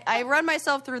I run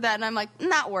myself through that, and I'm like,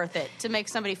 not worth it to make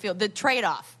somebody feel. The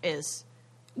trade-off is.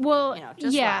 Well, You know,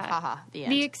 just yeah. laugh, haha, the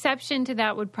end. The exception to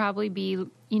that would probably be,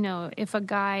 you know, if a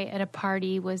guy at a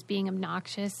party was being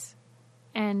obnoxious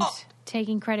and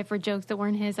taking credit for jokes that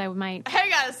weren't his, I might,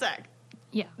 Hang on a sec.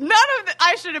 yeah. None of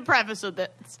I should have prefaced with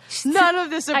this. None of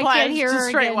this I applies can't hear to her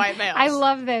straight again. white males. I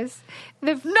love this.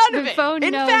 None the of it. phone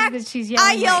In knows fact, that she's yelling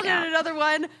I yelled right at now. another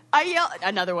one.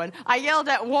 I yelled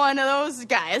at one of those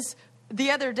guys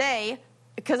the other day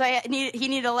because he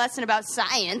needed a lesson about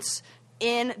science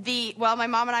my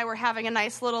mom and I were having a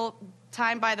nice little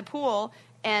time by the pool,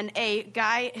 and a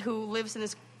guy who lives in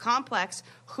this complex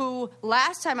who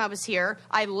last time I was here,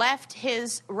 I left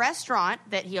his restaurant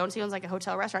that he owns like a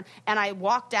hotel restaurant, and I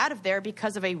walked out of there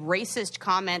because of a racist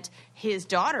comment his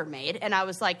daughter made, and I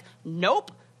was like,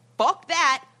 nope, fuck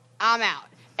that, I'm out.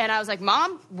 And I was like,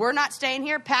 Mom, we're not staying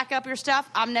here. Pack up your stuff.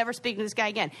 I'm never speaking to this guy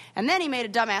again. And then he made a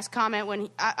dumbass comment when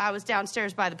I was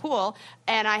downstairs by the pool,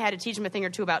 and I had to teach him a thing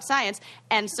or two about science.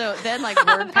 And so then, like,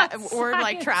 word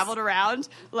like traveled around,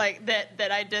 like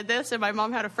that I did this. And my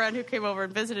mom had a friend who came over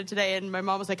and visited today, and my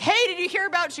mom was like, hey, did you hear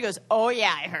about it? She goes, oh,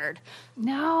 yeah, I heard.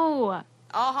 No.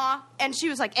 Uh-huh. And she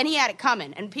was like, and he had it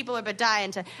coming, and people have been dying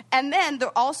to. And then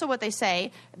also what they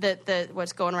say,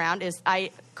 what's going around is I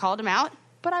called him out,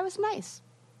 but I was nice.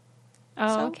 Oh,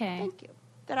 So, okay. Thank you.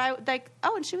 That I like.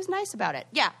 Oh, and she was nice about it.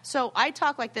 Yeah. So I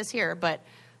talk like this here, but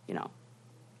you know,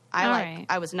 Right.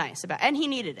 I was nice about, and he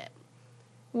needed it.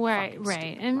 Right, Fucking right.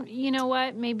 stupid And one. you know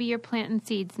what? Maybe you're planting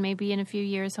seeds. Maybe in a few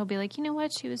years he'll be like, you know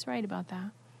what? She was right about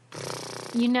that.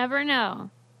 You never know.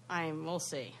 We'll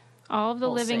see. All of the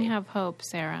We'll living see. have hope,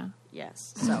 Sarah.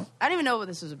 Yes. So I don't even know what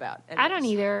this was about. I don't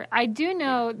Anyways. either. I do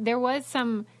know there was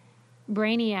some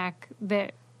brainiac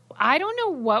that I don't know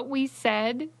what we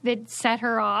said that set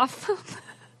her off.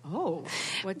 Oh,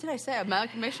 what did I say?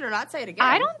 Make sure to not say it again.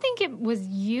 I don't think it was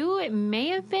you. It may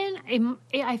have been.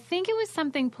 I think it was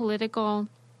something political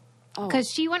because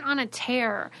she went on a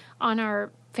tear on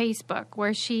our Facebook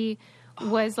where she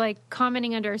was like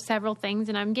commenting under several things,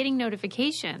 and I'm getting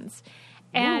notifications.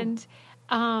 And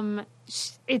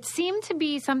it seemed to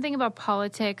be something about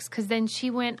politics because then she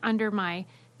went under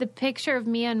the picture of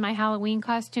me in my Halloween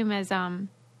costume as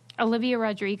Olivia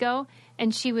Rodrigo,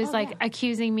 and she was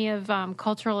accusing me of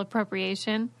cultural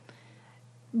appropriation.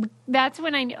 That's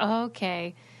when I knew,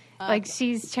 okay. Like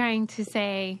she's trying to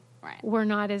say we're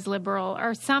not as liberal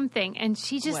or something, and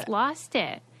she just lost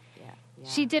it. Yeah.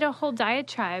 She did a whole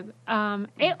diatribe. And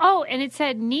it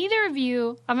said, neither of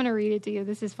you, I'm going to read it to you.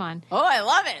 This is fun. Oh, I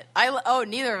love it.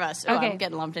 Neither of us. Oh, Okay. I'm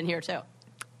getting lumped in here too.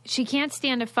 She can't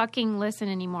stand to fucking listen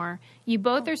anymore. You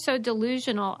both are so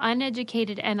delusional,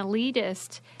 uneducated, and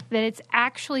elitist that it's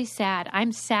actually sad.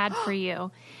 I'm sad for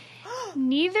you.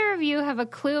 Neither of you have a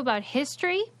clue about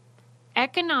history,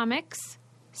 economics,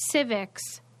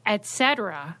 civics,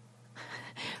 etc.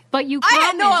 But you comment.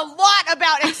 I know a lot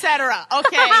about etc.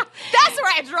 Okay, that's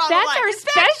where I draw the line. That's our In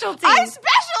fact, specialty. I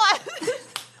specialize.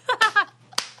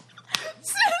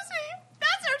 Susie,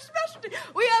 that's our specialty.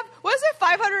 We have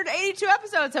 582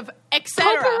 episodes of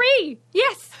etc. Potpourri.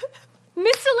 Yes.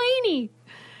 Miscellany.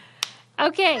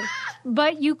 Okay.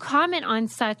 But you comment on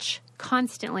such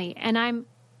constantly. And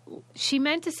she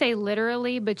meant to say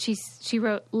literally, but she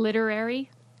wrote literary.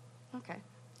 Okay.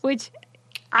 Which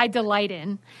I delight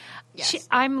in. Yes.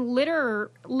 I'm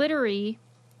literary,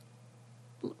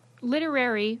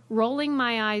 rolling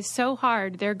my eyes so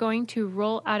hard they're going to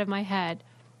roll out of my head.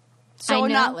 So I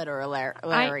know- not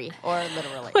literary or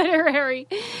literally. Literary.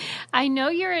 I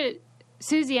know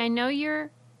Susie, I know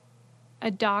you're a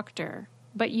doctor,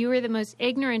 but you are the most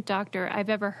ignorant doctor I've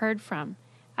ever heard from.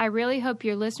 I really hope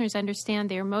your listeners understand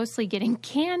they are mostly getting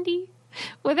candy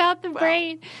without the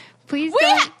brain. Please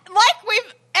don't. Like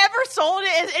we've ever sold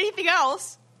it as anything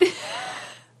else.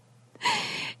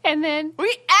 And then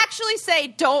We actually say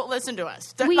don't listen to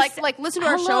us. Like listen to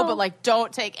our show, but like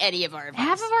don't take any of our advice.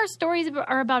 half of our stories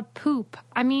are about poop.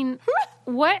 I mean,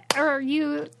 what are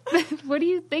you? What do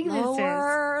you think this is?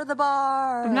 Lower the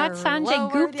bar. I'm not Sanjay Lower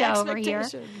the Gupta over here.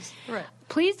 expectations. Right.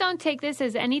 Please don't take this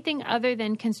as anything other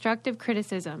than constructive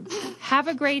criticism. Have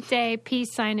a great day.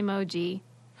 Peace sign emoji.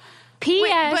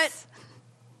 P.S.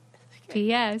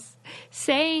 P.S.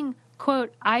 Saying,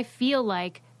 quote, I feel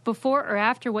like before or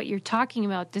after what you're talking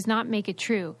about does not make it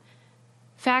true.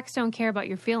 Facts don't care about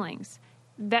your feelings.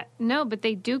 But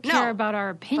they do care about our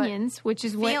opinions, which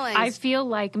is what feelings- I feel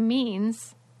like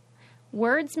means.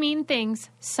 Words mean things,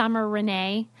 Summer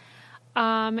Renee.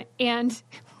 And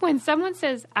when someone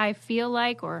says, I feel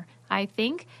like or I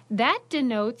think, that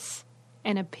denotes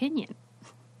an opinion,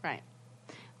 Right.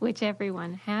 which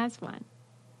everyone has one.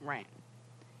 Right.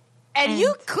 And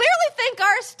you clearly think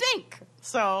ours stink.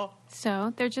 So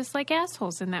they're just like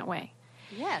assholes in that way.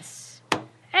 yes.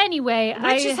 Anyway,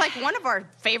 Which is like one of our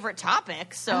favorite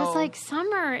topics. So I was like,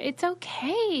 Summer, it's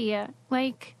okay.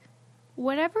 Like,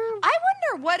 whatever. I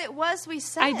wonder what it was we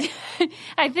said.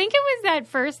 I think it was that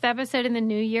first episode in the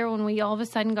new year when we all of a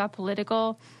sudden got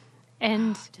political.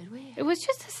 And Did we? it was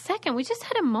just a second. We just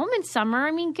had a moment, Summer.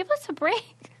 I mean, give us a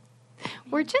break.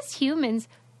 We're just humans.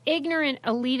 Ignorant,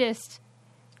 elitist,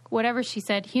 whatever she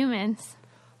said, humans.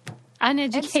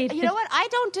 Uneducated. You know what? I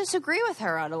don't disagree with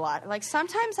her on a lot. Like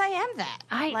sometimes I am that.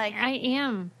 I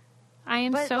am. I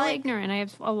am But, so like, ignorant. I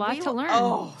have a lot to learn.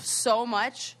 Oh, so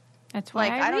much. That's why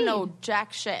Like I don't read. know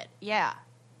jack shit. Yeah.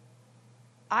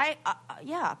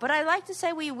 Yeah, but I like to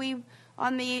say we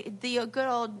on the good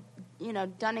old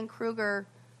Dunning-Kruger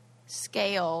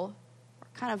scale,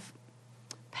 kind of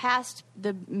past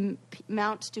the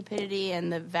Mount Stupidity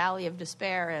and the Valley of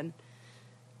Despair and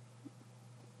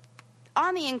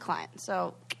on the incline.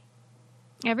 So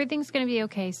Everything's going to be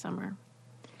okay, Summer.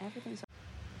 everything's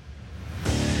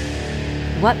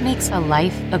What makes a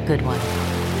life a good one?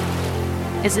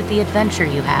 Is it the adventure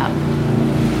you have?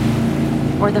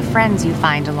 Or the friends you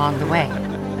find along the way?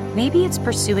 Maybe it's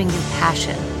pursuing your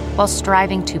passion while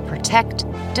striving to protect,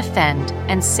 defend,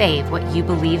 and save what you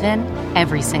believe in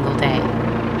every single day.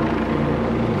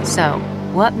 So,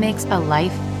 what makes a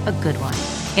life a good one?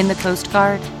 In the Coast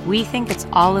Guard, we think it's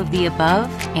all of the above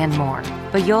and more,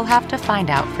 but you'll have to find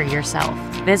out for yourself.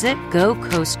 Visit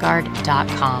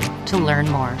gocoastguard.com to learn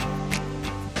more.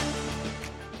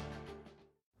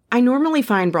 I normally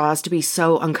find bras to be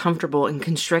so uncomfortable and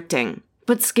constricting,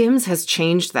 but Skims has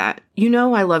changed that. You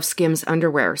know I love Skims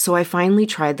underwear, so I finally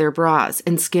tried their bras,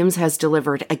 and Skims has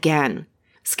delivered again.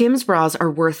 Skims bras are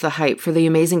worth the hype for the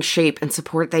amazing shape and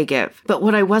support they give, but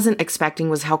what I wasn't expecting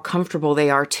was how comfortable they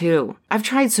are too. I've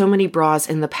tried so many bras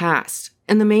in the past,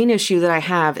 and the main issue that I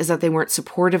have is that they weren't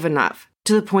supportive enough,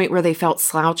 to the point where they felt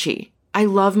slouchy. I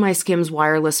love my Skims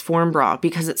wireless form bra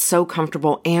because it's so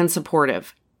comfortable and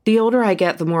supportive. The older I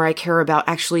get, the more I care about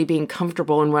actually being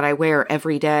comfortable in what I wear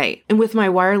every day. And with my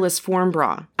wireless form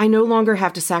bra, I no longer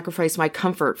have to sacrifice my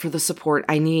comfort for the support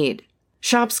I need.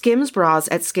 Shop Skims bras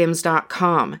at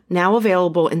skims.com, now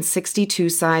available in 62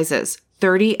 sizes,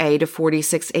 30A to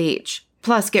 46H.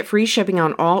 Plus, get free shipping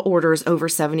on all orders over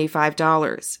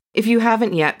 $75. If you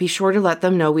haven't yet, be sure to let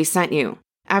them know we sent you.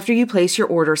 After you place your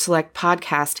order, select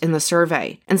podcast in the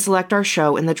survey and select our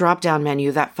show in the drop-down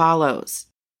menu that follows.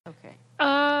 okay.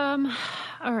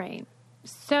 All right.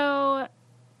 So,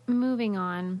 moving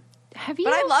on. Have you?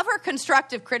 But I love her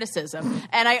constructive criticism,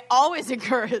 and I always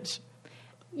encourage.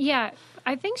 Yeah,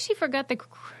 I think she forgot the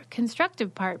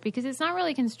constructive part because it's not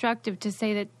really constructive to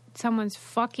say that someone's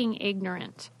fucking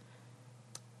ignorant.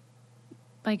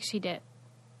 Like she did.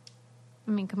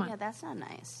 I mean, come on. Yeah, that's not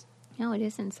nice. No, it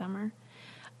isn't, Summer.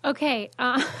 Okay,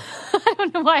 I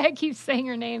don't know why I keep saying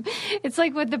her name. It's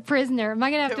like with The Prisoner. Am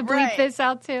I going to have to bleep Right. this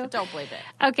out too? Don't believe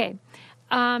it. Okay.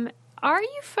 Are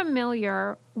you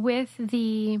familiar with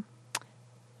the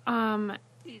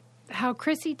how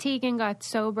Chrissy Teigen got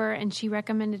sober and she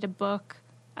recommended a book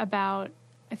about,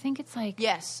 I think it's like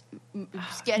Yes. now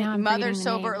Getting I'm mother forgetting the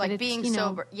sober, name, but like it's, being you know,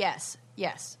 sober. Yes.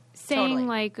 Yes. saying Totally.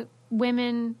 like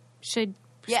women should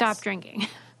Yes. stop drinking,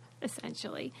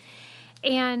 essentially.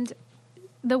 And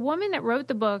the woman that wrote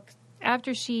the book,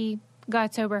 after she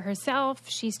got sober herself,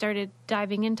 she started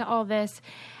diving into all this,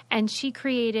 and she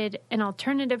created an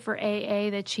alternative for AA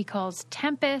that she calls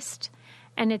Tempest.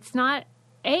 And it's not,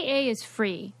 AA is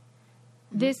free.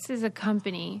 This is a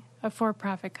company, a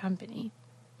for-profit company,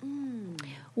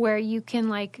 where you can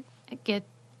like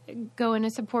go in a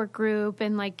support group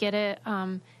and like get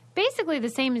a, basically the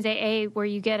same as AA, where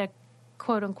you get a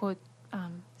quote unquote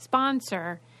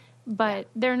sponsor, but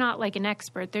they're not like an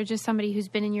expert. They're just somebody who's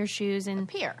been in your shoes and a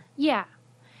peer. Yeah.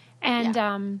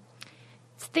 And,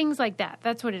 things like that.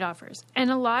 That's what it offers.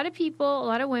 And a lot of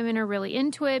women are really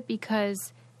into it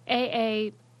because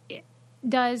AA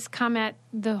does come at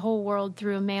the whole world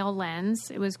through a male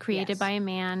lens. It was created by a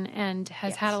man and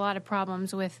has had a lot of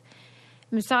problems with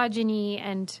misogyny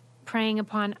and preying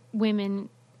upon women,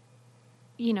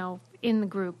 you know, in the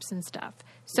groups and stuff.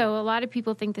 So a lot of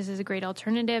people think this is a great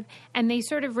alternative, and they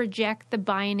sort of reject the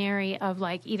binary of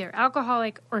like either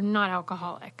alcoholic or not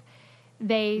alcoholic.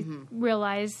 They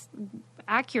realize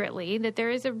accurately that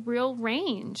there is a real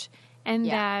range, and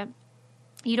that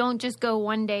you don't just go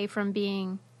one day from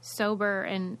being sober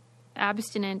and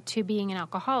abstinent to being an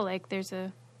alcoholic. There's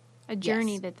a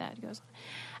journey that goes on.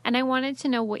 And I wanted to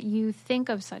know what you think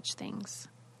of such things.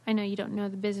 I know you don't know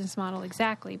the business model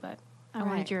exactly, but I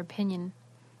wanted your opinion.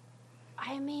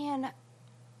 I mean,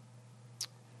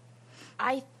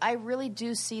 I really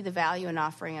do see the value in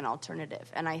offering an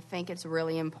alternative, and I think it's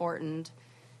really important.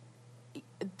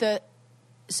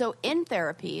 So in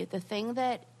therapy, the thing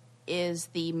that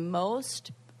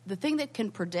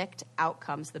can predict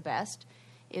outcomes the best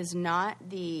is not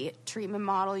the treatment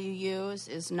model you use,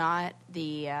 is not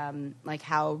the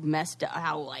how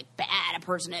bad a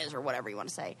person is or whatever you want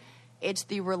to say. It's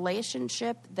the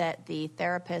relationship that the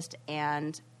therapist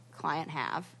and client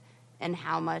have, and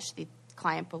how much the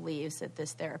client believes that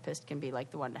this therapist can be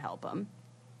like the one to help them.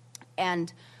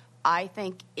 And I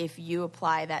think if you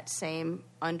apply that same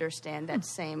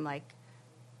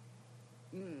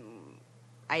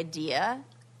idea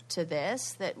to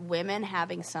this, that women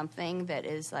having something that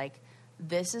is like,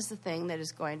 this is the thing that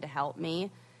is going to help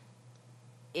me,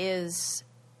 is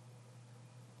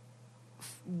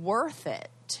worth it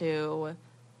to,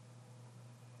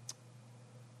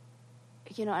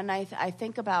 you know. And I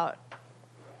think about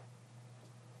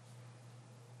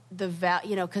the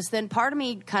value, you know, because then part of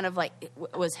me kind of like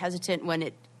was hesitant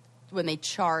when they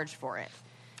charge for it.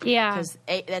 Yeah. Because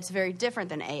that's very different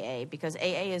than AA, because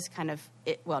AA is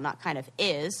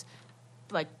is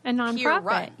like a nonprofit. Peer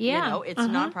run. Yeah. You know, it's a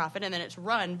nonprofit, and then it's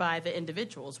run by the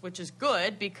individuals, which is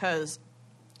good, because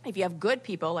if you have good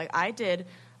people, like I did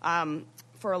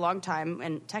for a long time,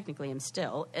 and technically am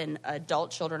still, in Adult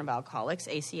Children of Alcoholics,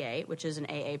 ACA, which is an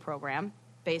AA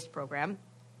based program.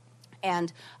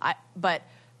 But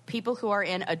people who are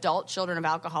in Adult Children of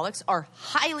Alcoholics are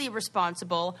highly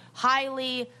responsible,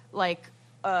 highly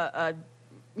cross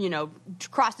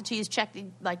the T's,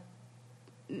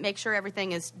 make sure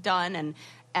everything is done,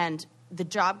 and the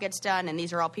job gets done. And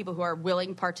these are all people who are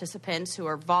willing participants, who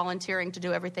are volunteering to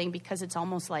do everything, because it's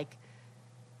almost like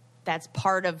that's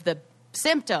part of the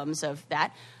symptoms of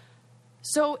that.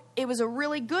 So it was a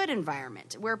really good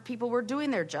environment where people were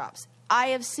doing their jobs. I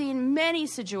have seen many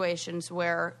situations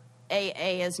where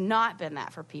AA has not been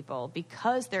that for people,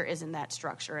 because there isn't that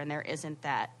structure and there isn't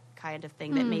that kind of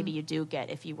thing that maybe you do get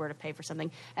if you were to pay for something.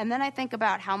 And then I think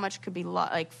about how much could be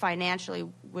financially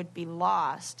would be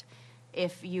lost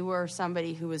if you were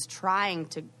somebody who was trying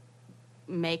to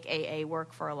make AA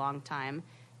work for a long time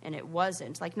and it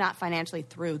wasn't, like, not financially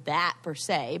through that per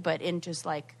se, but in just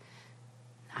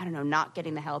not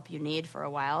getting the help you need for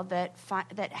a while. That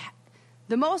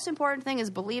the most important thing is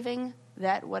believing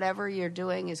that whatever you're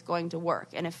doing is going to work.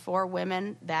 And if for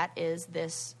women that is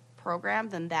this program,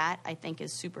 then that I think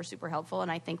is super, super helpful.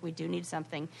 And I think we do need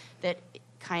something that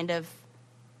kind of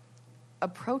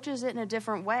approaches it in a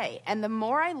different way. And the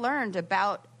more I learned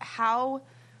about how,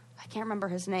 I can't remember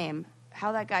his name,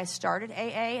 how that guy started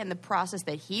AA and the process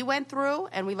that he went through,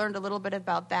 and we learned a little bit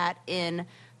about that in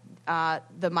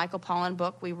the Michael Pollan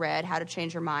book we read, How to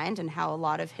Change Your Mind, and how a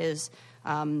lot of his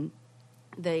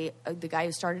the guy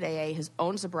who started AA, his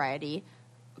own sobriety,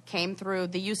 came through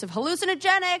the use of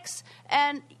hallucinogenics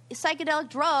and psychedelic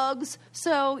drugs.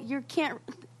 So you can't,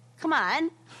 come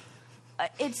on.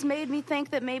 It's made me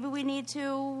think that maybe we need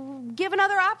to give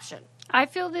another option. I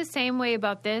feel the same way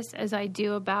about this as I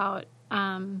do about,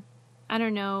 I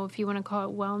don't know if you want to call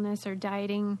it wellness or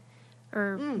dieting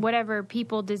or whatever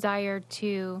people desire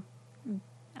to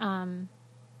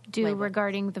do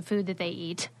regarding the food that they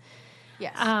eat.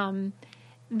 Yes.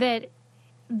 That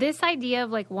this idea of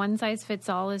like one size fits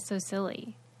all is so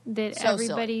silly. that So silly.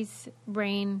 everybody's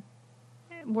brain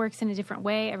works in a different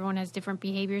way. Everyone has different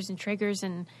behaviors and triggers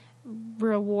and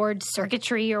reward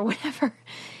circuitry or whatever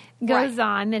goes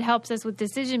on that helps us with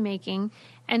decision making.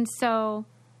 And so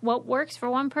what works for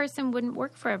one person wouldn't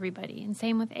work for everybody. And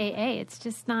same with AA. It's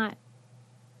just not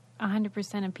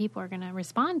 100% of people are going to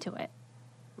respond to it.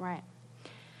 Right.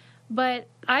 But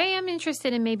I am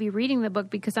interested in maybe reading the book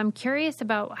because I'm curious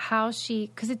about how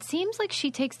because it seems like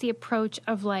she takes the approach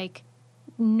of like,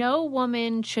 no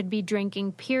woman should be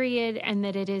drinking, period, and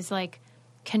that it is like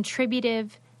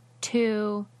contributive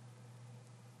to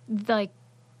like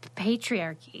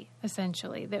patriarchy,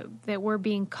 essentially, that we're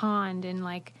being conned and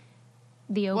like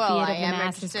the opiate of the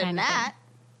masses kind of thing.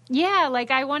 Yeah,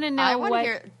 like I want to know what's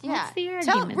the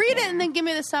argument. Read it and then give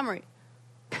me the summary.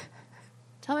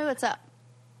 Tell me what's up.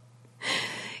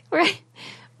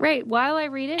 Right. While I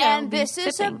read it, and this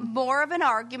is more of an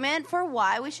argument for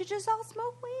why we should just all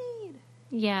smoke weed.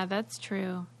 Yeah, that's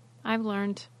true. I've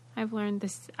learned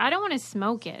this. I don't want to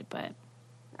smoke it, but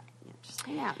right. Yeah, just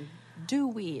hang out and do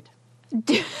weed.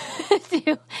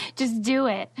 Just do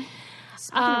it.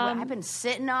 Speaking of what, I've been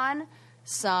sitting on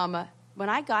some. When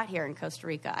I got here in Costa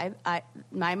Rica,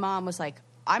 my mom was like,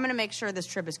 "I'm going to make sure this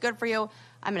trip is good for you.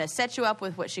 I'm going to set you up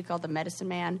with what she called the medicine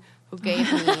man, who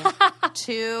gave me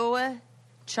 2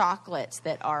 chocolates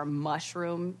that are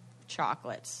mushroom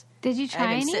chocolates." Did you try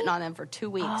any? I've been sitting on them for 2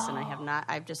 weeks, and I have not.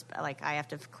 I've just, like, I have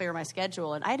to clear my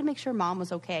schedule, and I had to make sure Mom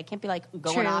was okay. I can't be, like,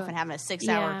 going off and having a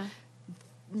 6-hour,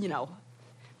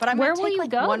 But I'm going to take, like,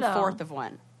 1/4 of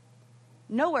one.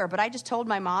 Nowhere, but I just told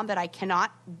my mom that I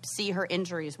cannot see her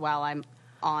injuries while I'm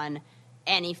on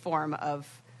any form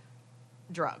of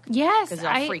drug. Yes. Because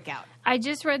I'll freak out. I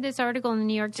just read this article in the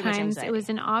New York Times. It was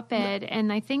an op-ed,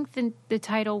 and I think the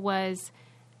title was,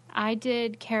 I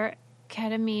did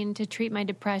ketamine to treat my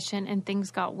depression and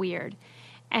things got weird.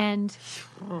 And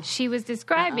she was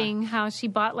describing how she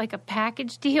bought like a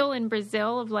package deal in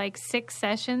Brazil of like 6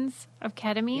 sessions of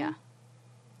ketamine. Yeah.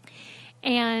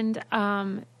 And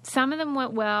some of them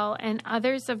went well, and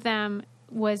others of them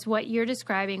was what you're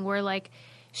describing, where like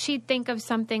she'd think of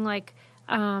something like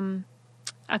a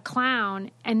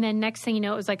clown, and then next thing you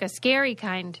know, it was like a scary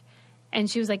kind. And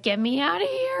she was like, "Get me out of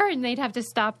here!" And they'd have to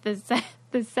stop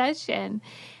the session.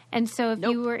 And so if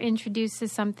you were introduced to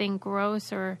something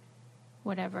gross or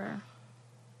whatever,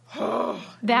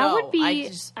 that would be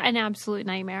an absolute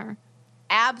nightmare.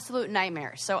 Absolute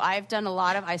nightmare. So I've done a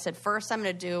lot of, I said, first I'm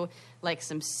going to do like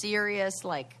some serious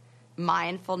like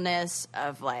mindfulness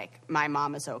of like, my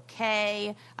mom is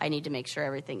okay. I need to make sure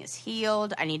everything is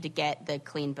healed. I need to get the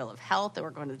clean bill of health that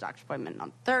we're going to the doctor's appointment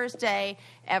on Thursday.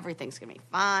 Everything's going to be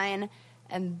fine.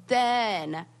 And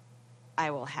then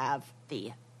I will have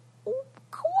the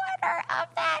quarter of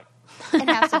that and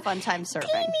have some fun time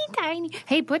surfing. Teeny tiny.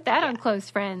 Hey, put that on Close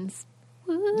Friends.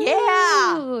 Ooh,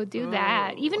 yeah. Do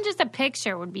that. Even just a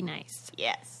picture would be nice.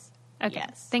 Yes. Okay.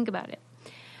 Yes. Think about it.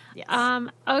 Yes.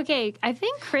 Okay. I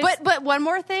think Chris. But one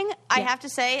more thing, I have to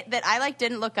say that I like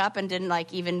didn't look up and didn't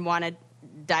like even want to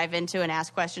dive into and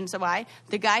ask questions of why.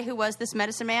 The guy who was this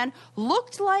medicine man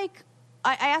looked like,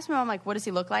 I asked my mom, like, what does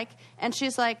he look like? And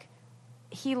she's like,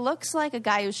 he looks like a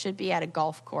guy who should be at a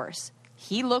golf course.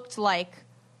 He looked like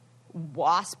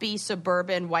waspy,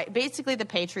 suburban, white. Basically, the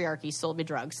patriarchy sold me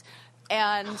drugs.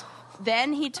 And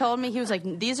then he told me, he was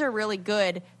like, these are really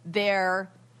good. They're,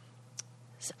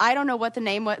 I don't know what the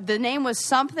name was. The name was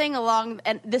something along,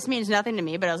 and this means nothing to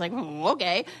me, but I was like,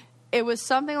 okay. It was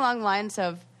something along the lines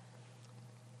of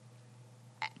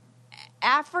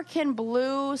African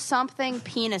blue something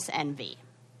penis envy.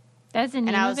 That's the name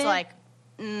of it? And I was like,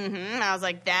 I was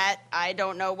like, that, I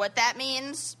don't know what that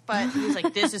means, but he was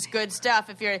like, this is good stuff.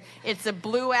 It's a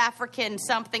blue African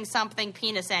something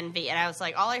penis envy. And I was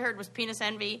like, all I heard was penis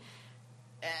envy.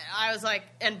 And I was like,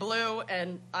 and blue.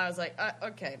 And I was like,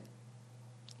 okay.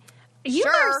 You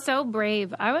sure. are so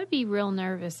brave. I would be real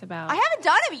nervous about. I haven't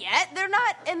done them yet. They're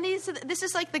not, and this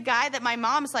is like the guy that my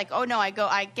mom's like, oh no, I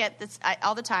get this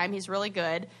all the time. He's really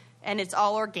good. And it's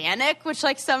all organic, which,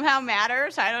 like, somehow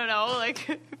matters. I don't know,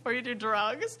 like, before you do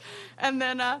drugs. And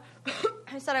then I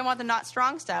said I want the not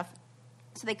strong stuff.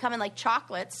 So they come in, like,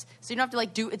 chocolates. So you don't have to,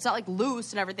 like, it's not, like,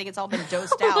 loose and everything. It's all been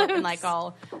dosed out and, like,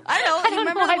 all, I don't know. You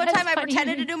remember one time I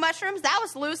pretended to do mushrooms? That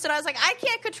was loose. And I was like, I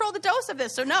can't control the dose of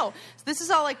this. So, no. So this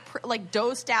is all, like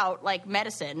dosed out, like,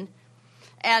 medicine.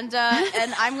 And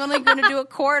I'm only going to do a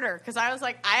quarter because I was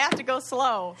like, I have to go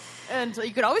slow. And so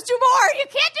you can always do more. You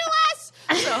can't do less.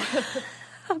 So.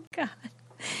 Oh, God.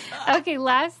 Okay,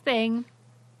 last thing.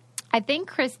 I think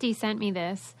Christy sent me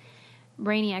this.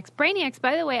 Brainiacs.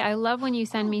 By the way, I love when you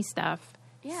send me stuff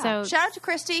Yeah. So shout out to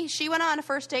Christy. She went on a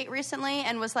first date recently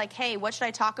and was like, hey, what should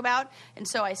I talk about? And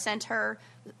so I sent her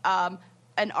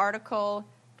an article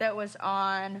that was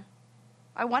on,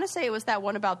 I want to say it was that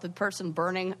one about the person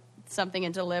burning something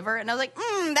into liver. And I was like,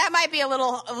 that might be a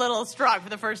little strong for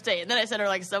the first date. And then I sent her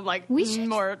like some like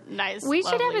more nice, we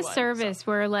should have a one, service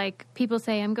where like people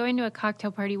say, I'm going to a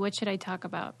cocktail party. What should I talk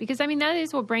about? Because I mean, that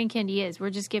is what brain candy is. We're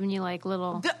just giving you like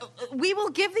little. We will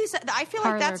give these. I feel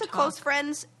like that's a talk. close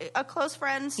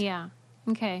friends. Yeah.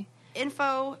 Okay.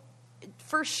 Info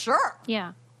for sure.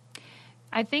 Yeah.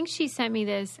 I think she sent me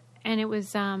this, and it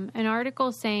was an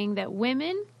article saying that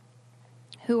women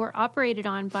who are operated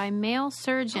on by male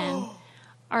surgeon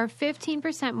are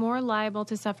 15% more liable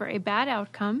to suffer a bad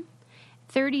outcome,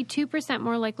 32%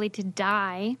 more likely to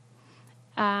die,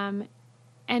 and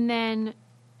then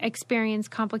experience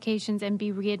complications and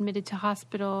be readmitted to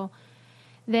hospital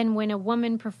than when a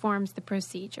woman performs the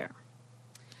procedure.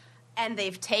 And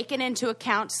they've taken into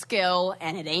account skill,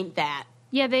 and it ain't that.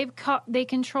 Yeah, they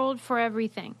controlled for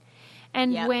everything.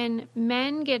 And when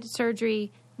men get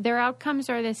surgery, their outcomes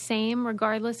are the same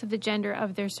regardless of the gender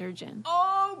of their surgeon.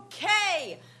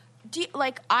 Okay.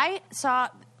 I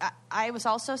was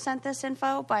also sent this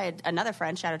info by another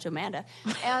friend, shout out to Amanda.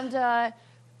 And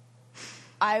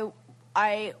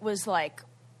I was like,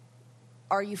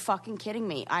 are you fucking kidding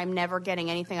me? I'm never getting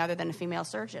anything other than a female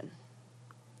surgeon.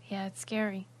 Yeah, it's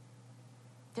scary.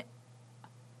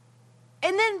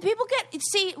 And then people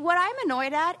see, what I'm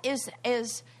annoyed at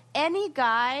is any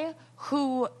guy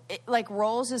who like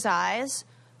rolls his eyes,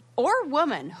 or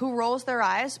woman who rolls their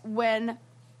eyes when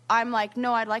I'm like,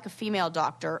 no, I'd like a female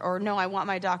doctor, or no, I want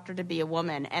my doctor to be a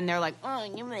woman, and they're like, oh,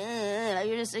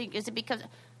 you're just, is it because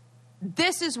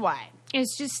this is why?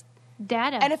 It's just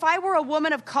data. And if I were a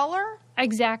woman of color,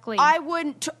 exactly, I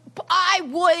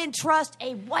wouldn't trust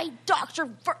a white doctor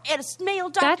and a male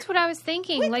doctor. That's what I was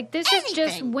thinking. Like, this is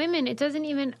just women. It doesn't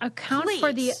even account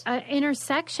for the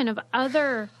intersection of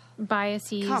other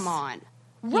biases. Come on.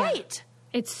 Right.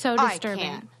 Yeah. It's so disturbing. I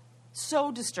can't.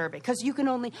 So disturbing. Because we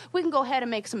can go ahead and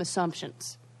make some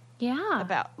assumptions. Yeah.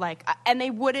 About, like, and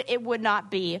it would not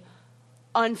be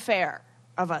unfair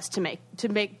of us to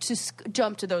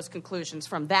jump to those conclusions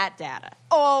from that data.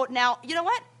 Oh, now, you know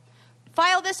what?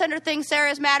 File this under things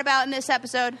Sarah's mad about in this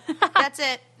episode. That's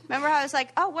it. Remember how I was like,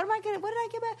 oh, what did I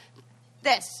get back?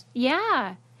 This.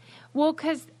 Yeah. Well,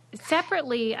 because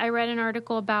separately, I read an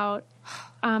article about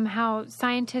how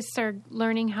scientists are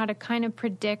learning how to kind of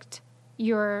predict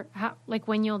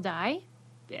when you'll die,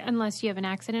 unless you have an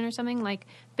accident or something, like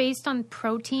based on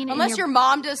protein. Unless your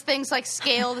mom does things like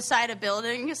scale the side of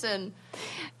buildings and.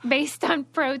 Based on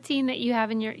protein that you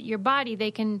have in your body,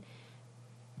 they can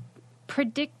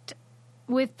predict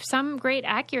with some great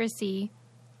accuracy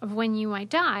of when you might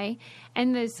die.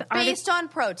 And this based on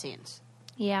proteins.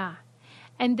 Yeah.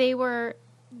 And they were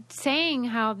saying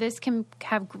how this can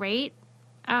have great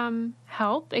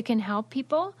help. It can help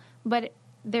people, but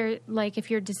they're like, if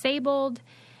you're disabled,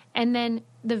 and then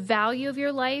the value of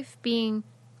your life being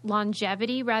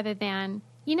longevity rather than,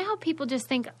 you know how people just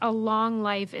think a long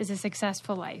life is a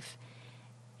successful life,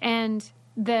 and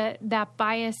that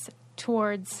bias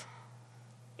towards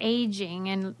aging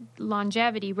and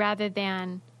longevity rather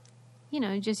than,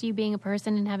 just you being a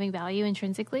person and having value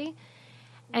intrinsically.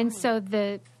 And so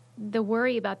the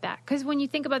worry about that, because when you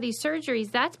think about these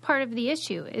surgeries, that's part of the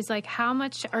issue, is like, how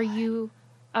much are you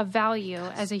of value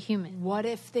as a human? What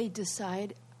if they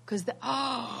decide, because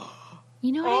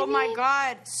you know what I mean? Oh my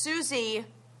God, Susie,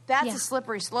 that's a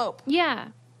slippery slope. Yeah.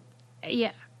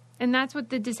 Yeah. And that's what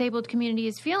the disabled community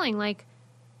is feeling like.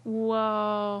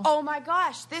 Whoa. Oh my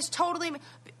gosh, this totally,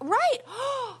 right.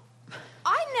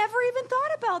 I never even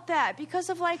thought about that because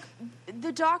of like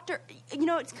the doctor,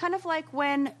 it's kind of like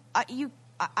when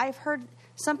I've heard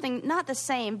something, not the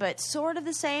same, but sort of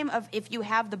the same, of if you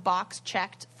have the box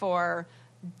checked for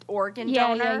organ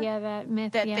donor. Yeah, that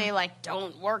myth. That they like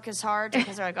don't work as hard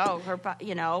because they're like, oh,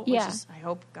 which is, I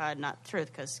hope God, not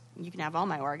truth, because you can have all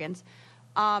my organs.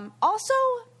 Also,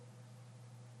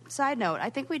 side note,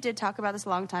 I think we did talk about this a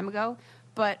long time ago,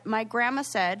 but my grandma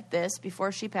said this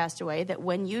before she passed away, that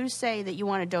when you say that you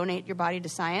want to donate your body to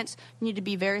science, you need to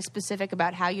be very specific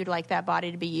about how you'd like that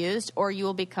body to be used, or you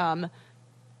will become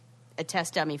a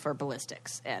test dummy for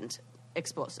ballistics and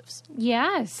explosives.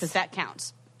 Yes. Because that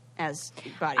counts as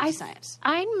body science.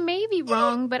 I may be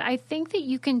wrong, but I think that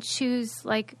you can choose,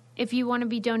 like, if you want to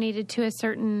be donated to a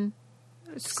certain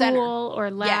school or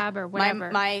lab or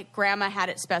whatever. My grandma had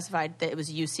it specified that it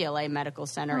was UCLA Medical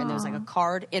Center, and there was like a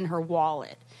card in her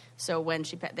wallet. So when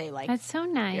that's so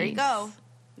nice. There you go.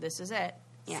 This is it.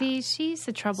 Yeah. See, she's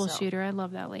a troubleshooter. I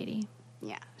love that lady.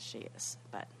 Yeah, she is.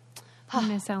 But I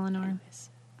miss Eleanor.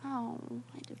 Oh,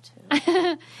 I do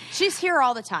too. She's here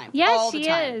all the time. Yes, all the she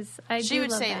time. is. I she do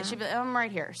would love say that. she'd be like, I'm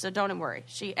right here, so don't worry.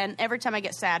 And every time I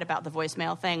get sad about the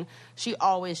voicemail thing, she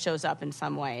always shows up in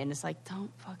some way, and it's like,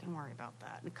 don't fucking worry about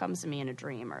that. And it comes to me in a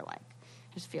dream, or like,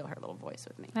 just feel her little voice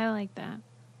with me. I like that.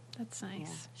 That's nice.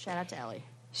 Yeah. Shout out to Ellie.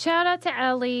 Shout out to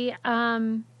Ellie.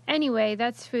 Anyway,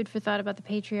 that's food for thought about the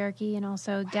patriarchy and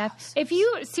also death. If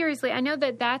you, seriously, I know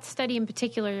that study in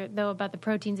particular, though, about the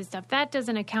proteins and stuff, that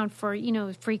doesn't account for,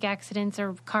 freak accidents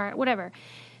or car, whatever.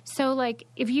 So, like,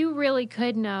 if you really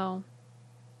could know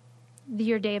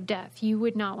your day of death, you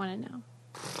would not want to know.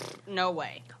 No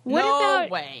way. What no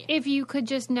about way. if you could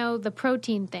just know the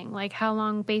protein thing, like how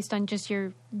long based on just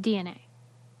your DNA?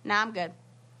 Nah, I'm good.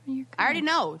 You're good. I already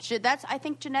know. I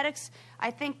think genetics,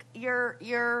 I think your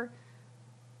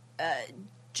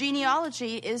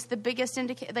genealogy is the biggest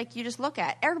indicator. Like, you just look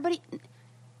at everybody.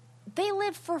 They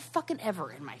live for fucking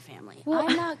ever in my family. Well,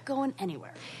 I'm not going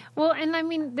anywhere. Well, and I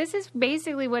mean, this is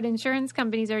basically what insurance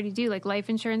companies already do. Like life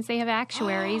insurance, they have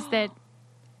actuaries that,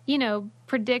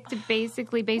 predict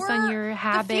basically based on your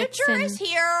habits. The future is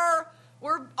here.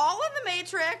 We're all in the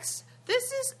Matrix. This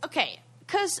is, okay,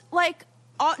 because, like,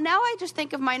 now I just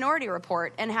think of Minority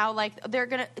Report and how, like, they're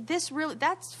going to,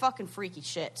 that's fucking freaky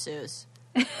shit, Suze.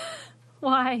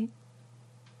 Why?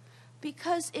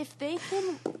 Because if they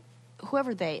can,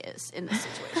 whoever they is in this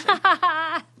situation.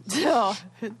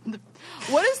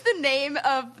 What is the name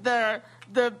of the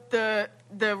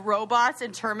robots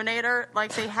in Terminator?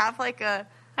 Like, they have like a.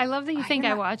 I love that you think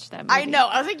I watched that movie. I know.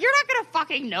 I was like, you're not gonna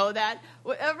fucking know that.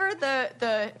 Whatever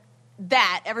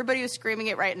that everybody was screaming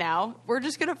it right now. We're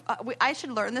just gonna. I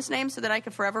should learn this name so that I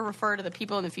can forever refer to the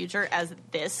people in the future as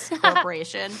this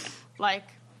corporation. Like,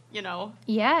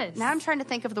 Yes. Now I'm trying to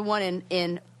think of the one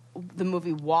in the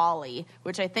movie WALL-E,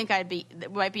 which I think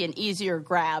might be an easier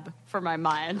grab for my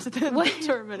mind than the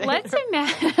Terminator.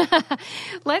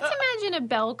 Let's imagine a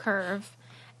bell curve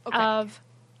of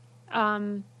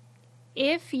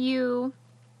if you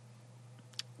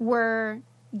were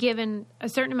given a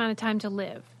certain amount of time to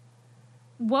live,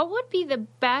 what would be the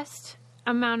best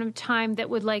amount of time that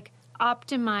would, like,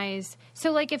 optimize?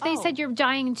 So, like, if they said you're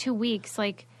dying in 2 weeks,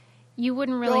 like, you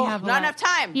wouldn't really have not enough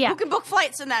time. Yeah. Who can book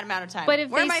flights in that amount of time? But if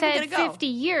Where they am I said gonna go? 50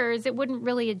 years, it wouldn't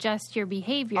really adjust your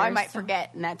behavior. I might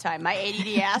forget in that time. My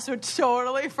ADD ass would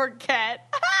totally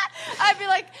forget. I'd be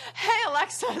like, hey,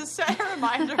 Alexa, set a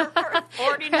reminder for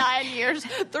 49 years,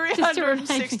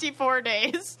 364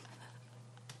 days.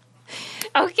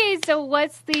 Okay, so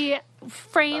what's the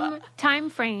time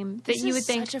frame that you would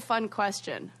think? Such a fun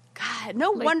question. God,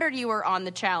 no wonder you were on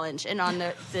the challenge and on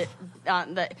the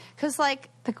because, like,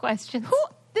 the questions.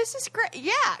 This is great.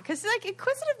 Yeah, because, like,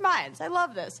 inquisitive minds. I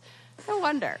love this. No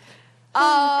wonder.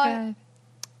 God.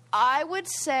 I would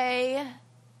say,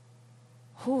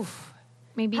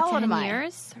 maybe how old 10 am I?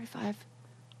 years. 35.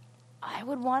 I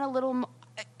would want a little.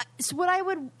 So what I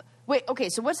would wait. Okay,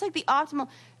 so what's like the optimal?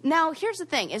 Now, here's the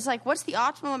thing: is like, what's the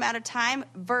optimal amount of time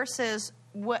versus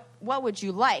what would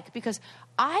you like? Because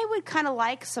I would kind of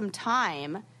like some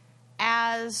time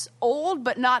as old,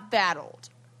 but not that old.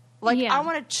 Like, I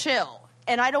want to chill,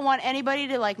 and I don't want anybody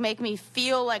to, like, make me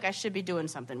feel like I should be doing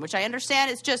something, which I understand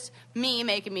it's just me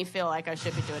making me feel like I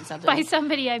should be doing something. By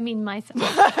somebody, I mean myself.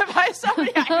 By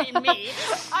somebody, I mean me.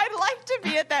 I'd like to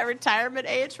be at that retirement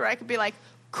age where I could be like,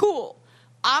 cool,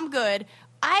 I'm good.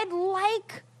 I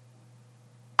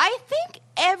think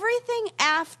everything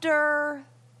after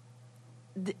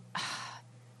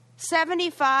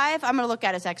 75, I'm going to look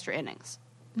at as extra innings.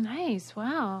 Nice.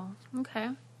 Wow. Okay.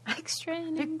 Extra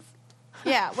innings.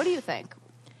 Yeah. What do you think?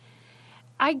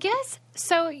 I guess,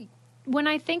 so when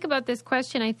I think about this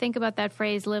question, I think about that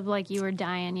phrase, live like you were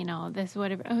dying, this,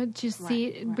 whatever. Oh, just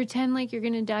pretend like you're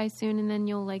going to die soon and then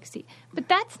you'll, like, see. But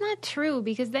that's not true,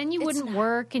 because then you wouldn't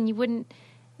work and you wouldn't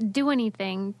do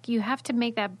anything. You have to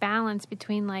make that balance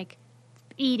between, like,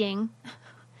 eating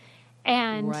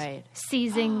and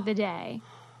seizing the day.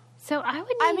 So I would.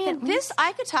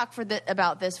 I could talk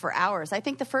about this for hours. I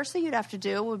think the first thing you'd have to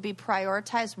do would be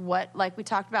prioritize what, like we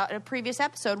talked about in a previous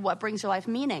episode, what brings your life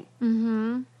meaning.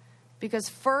 Mm-hmm. Because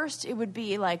first it would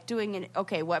be like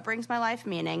what brings my life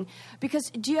meaning? Because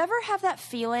do you ever have that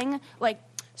feeling like?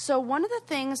 So one of the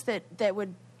things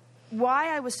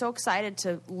why I was so excited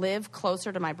to live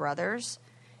closer to my brothers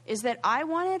is that I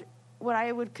wanted what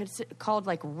I would called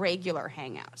like regular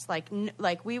hangouts.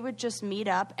 Like we would just meet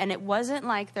up, and it wasn't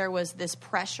like there was this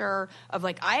pressure of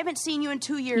like, I haven't seen you in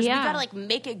 2 years. Yeah. We got to like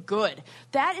make it good.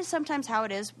 That is sometimes how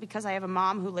it is because I have a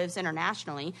mom who lives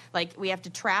internationally. Like we have to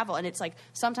travel, and it's like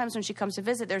sometimes when she comes to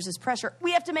visit, there's this pressure.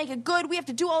 We have to make it good. We have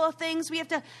to do all the things. We have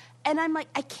to, and I'm like,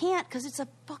 I can't because it's a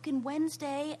fucking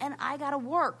Wednesday and I got to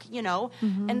work, you know?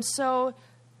 Mm-hmm. And so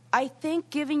I think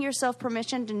giving yourself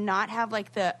permission to not have like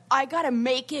I got to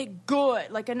make it good,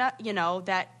 like enough, you know,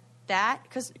 that,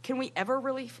 because can we ever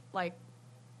really like?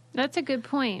 That's a good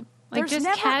point. Like just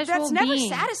never, casual that's never being.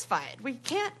 satisfied. We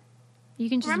can't. You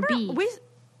can just remember be.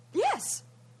 Yes,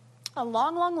 a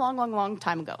long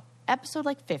time ago, episode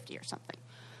like 50 or something,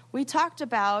 we talked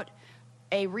about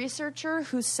a researcher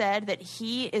who said that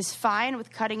he is fine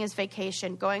with cutting his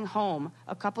vacation, going home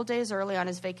a couple days early on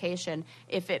his vacation,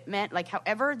 if it meant, like,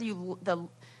 however you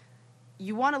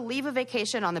want to leave a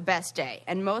vacation on the best day.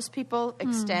 And most people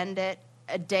extend it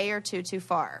a day or two too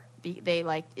far. They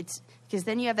like, it's because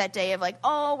then you have that day of like,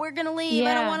 oh, we're going to leave.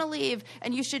 I don't want to leave.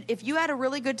 And you should, if you had a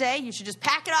really good day, you should just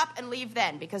pack it up and leave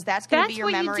then, because that's going to be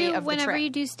your memory of the trip. Whenever you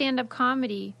do stand-up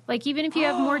comedy. Like, even if you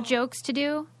have more jokes to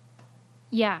do,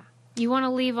 yeah. You want to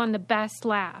leave on the best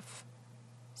laugh.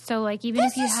 So, like, even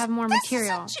if you have more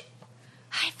material.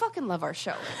 I fucking love our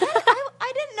show.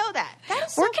 I didn't know that. That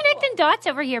is so We're connecting dots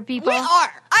over here, people. We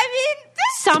are. I mean,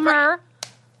 this Summer.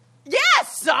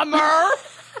 Yes, Summer.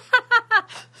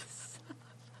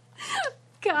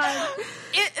 God.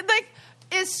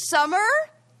 Is Summer...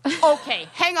 Okay,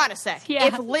 hang on a sec. Yeah.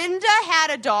 If Linda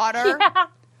had a daughter,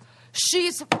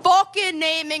 she's fucking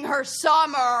naming her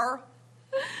Summer.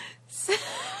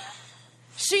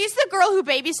 She's the girl who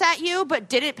babysat you but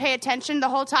didn't pay attention the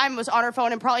whole time, was on her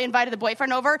phone and probably invited the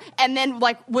boyfriend over, and then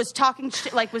like was talking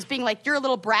shit, like was being like, you're a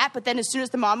little brat, but then as soon as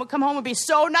the mom would come home would be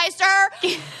so nice to her.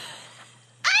 I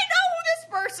know this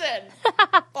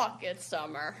person. Fucking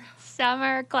Summer.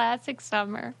 Summer, classic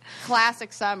Summer.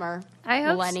 Classic Summer. I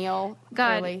hope millennial.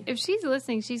 God, early. if she's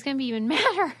listening, she's going to be even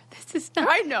madder. This is not...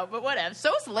 I know, but whatever.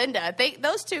 So is Linda.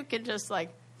 Those two can just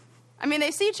like, I mean, they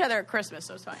see each other at Christmas,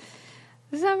 so it's fine.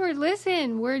 Summer,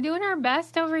 listen, we're doing our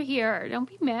best over here. Don't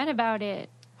be mad about it.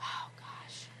 Oh,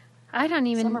 gosh. I don't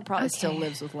even... Summer probably still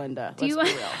lives with Linda. Do Let's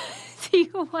you, be real. do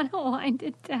you want to wind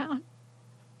it down?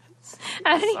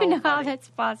 I don't even know how that's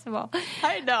possible.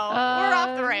 I know. We're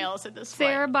off the rails at this point.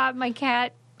 Sarah bought my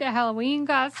cat the Halloween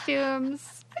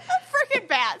costumes. Freaking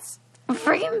bats.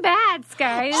 Freaking bats,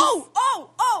 guys.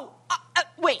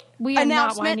 Wait. We are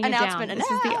not winding it down. This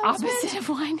is the opposite of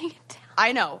winding it down.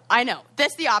 I know.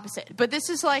 That's the opposite. But this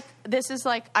is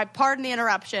like, I pardon the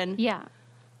interruption. Yeah.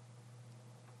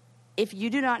 If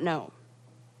you do not know,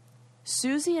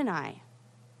 Susie and I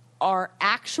are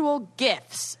actual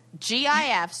GIFs,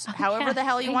 GIFs, however the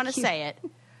hell you want to say it,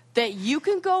 that you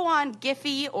can go on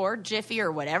Giphy or Jiffy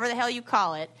or whatever the hell you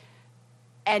call it,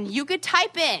 and you could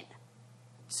type in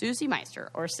Susie Meister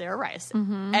or Sarah Rice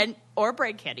or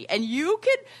Brain Candy, and you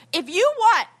could, if you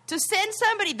want to send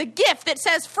somebody the GIF that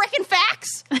says frickin'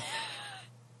 facts, you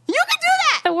can do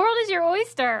that. The world is your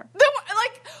oyster.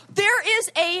 There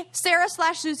is a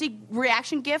Sarah/Susie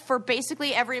reaction GIF for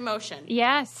basically every emotion.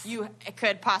 Yes. You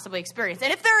could possibly experience.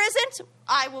 And if there isn't,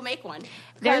 I will make one.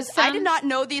 There's Because I did not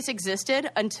know these existed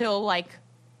until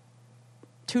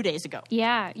 2 days ago.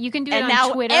 Yeah, you can do it And on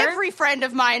now Twitter. every friend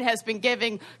of mine has been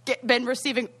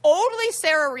receiving only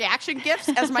Sarah reaction gifts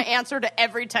as my answer to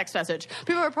every text message.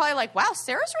 People are probably like, wow,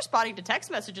 Sarah's responding to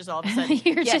text messages all of a sudden.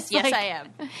 Yes, I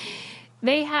am.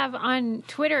 They have on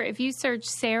Twitter, if you search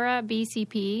Sarah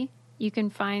BCP, you can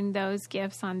find those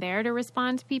gifts on there to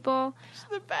respond to people. It's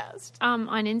the best. On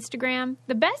Instagram.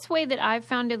 The best way that I've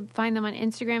found to find them on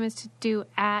Instagram is to do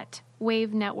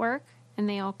 @Wave Network, and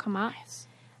they all come up. Nice.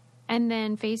 And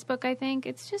then Facebook, I think.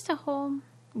 It's just a whole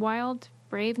wild,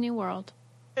 brave new world.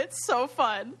 It's so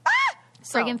fun.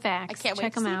 Frickin' facts. I can't Check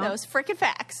wait to them see out. those frickin'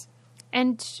 facts.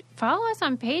 And follow us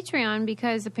on Patreon,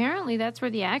 because apparently that's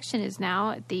where the action is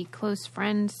now, at the close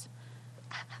friends,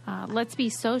 let's be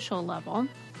social level.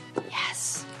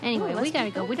 Yes. Anyway, we gotta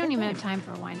go. We don't even have time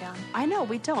for a wind down. I know,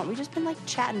 we don't. We've just been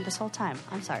chatting this whole time.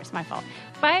 I'm sorry, it's my fault.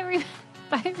 Bye,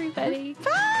 everybody.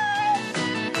 Bye.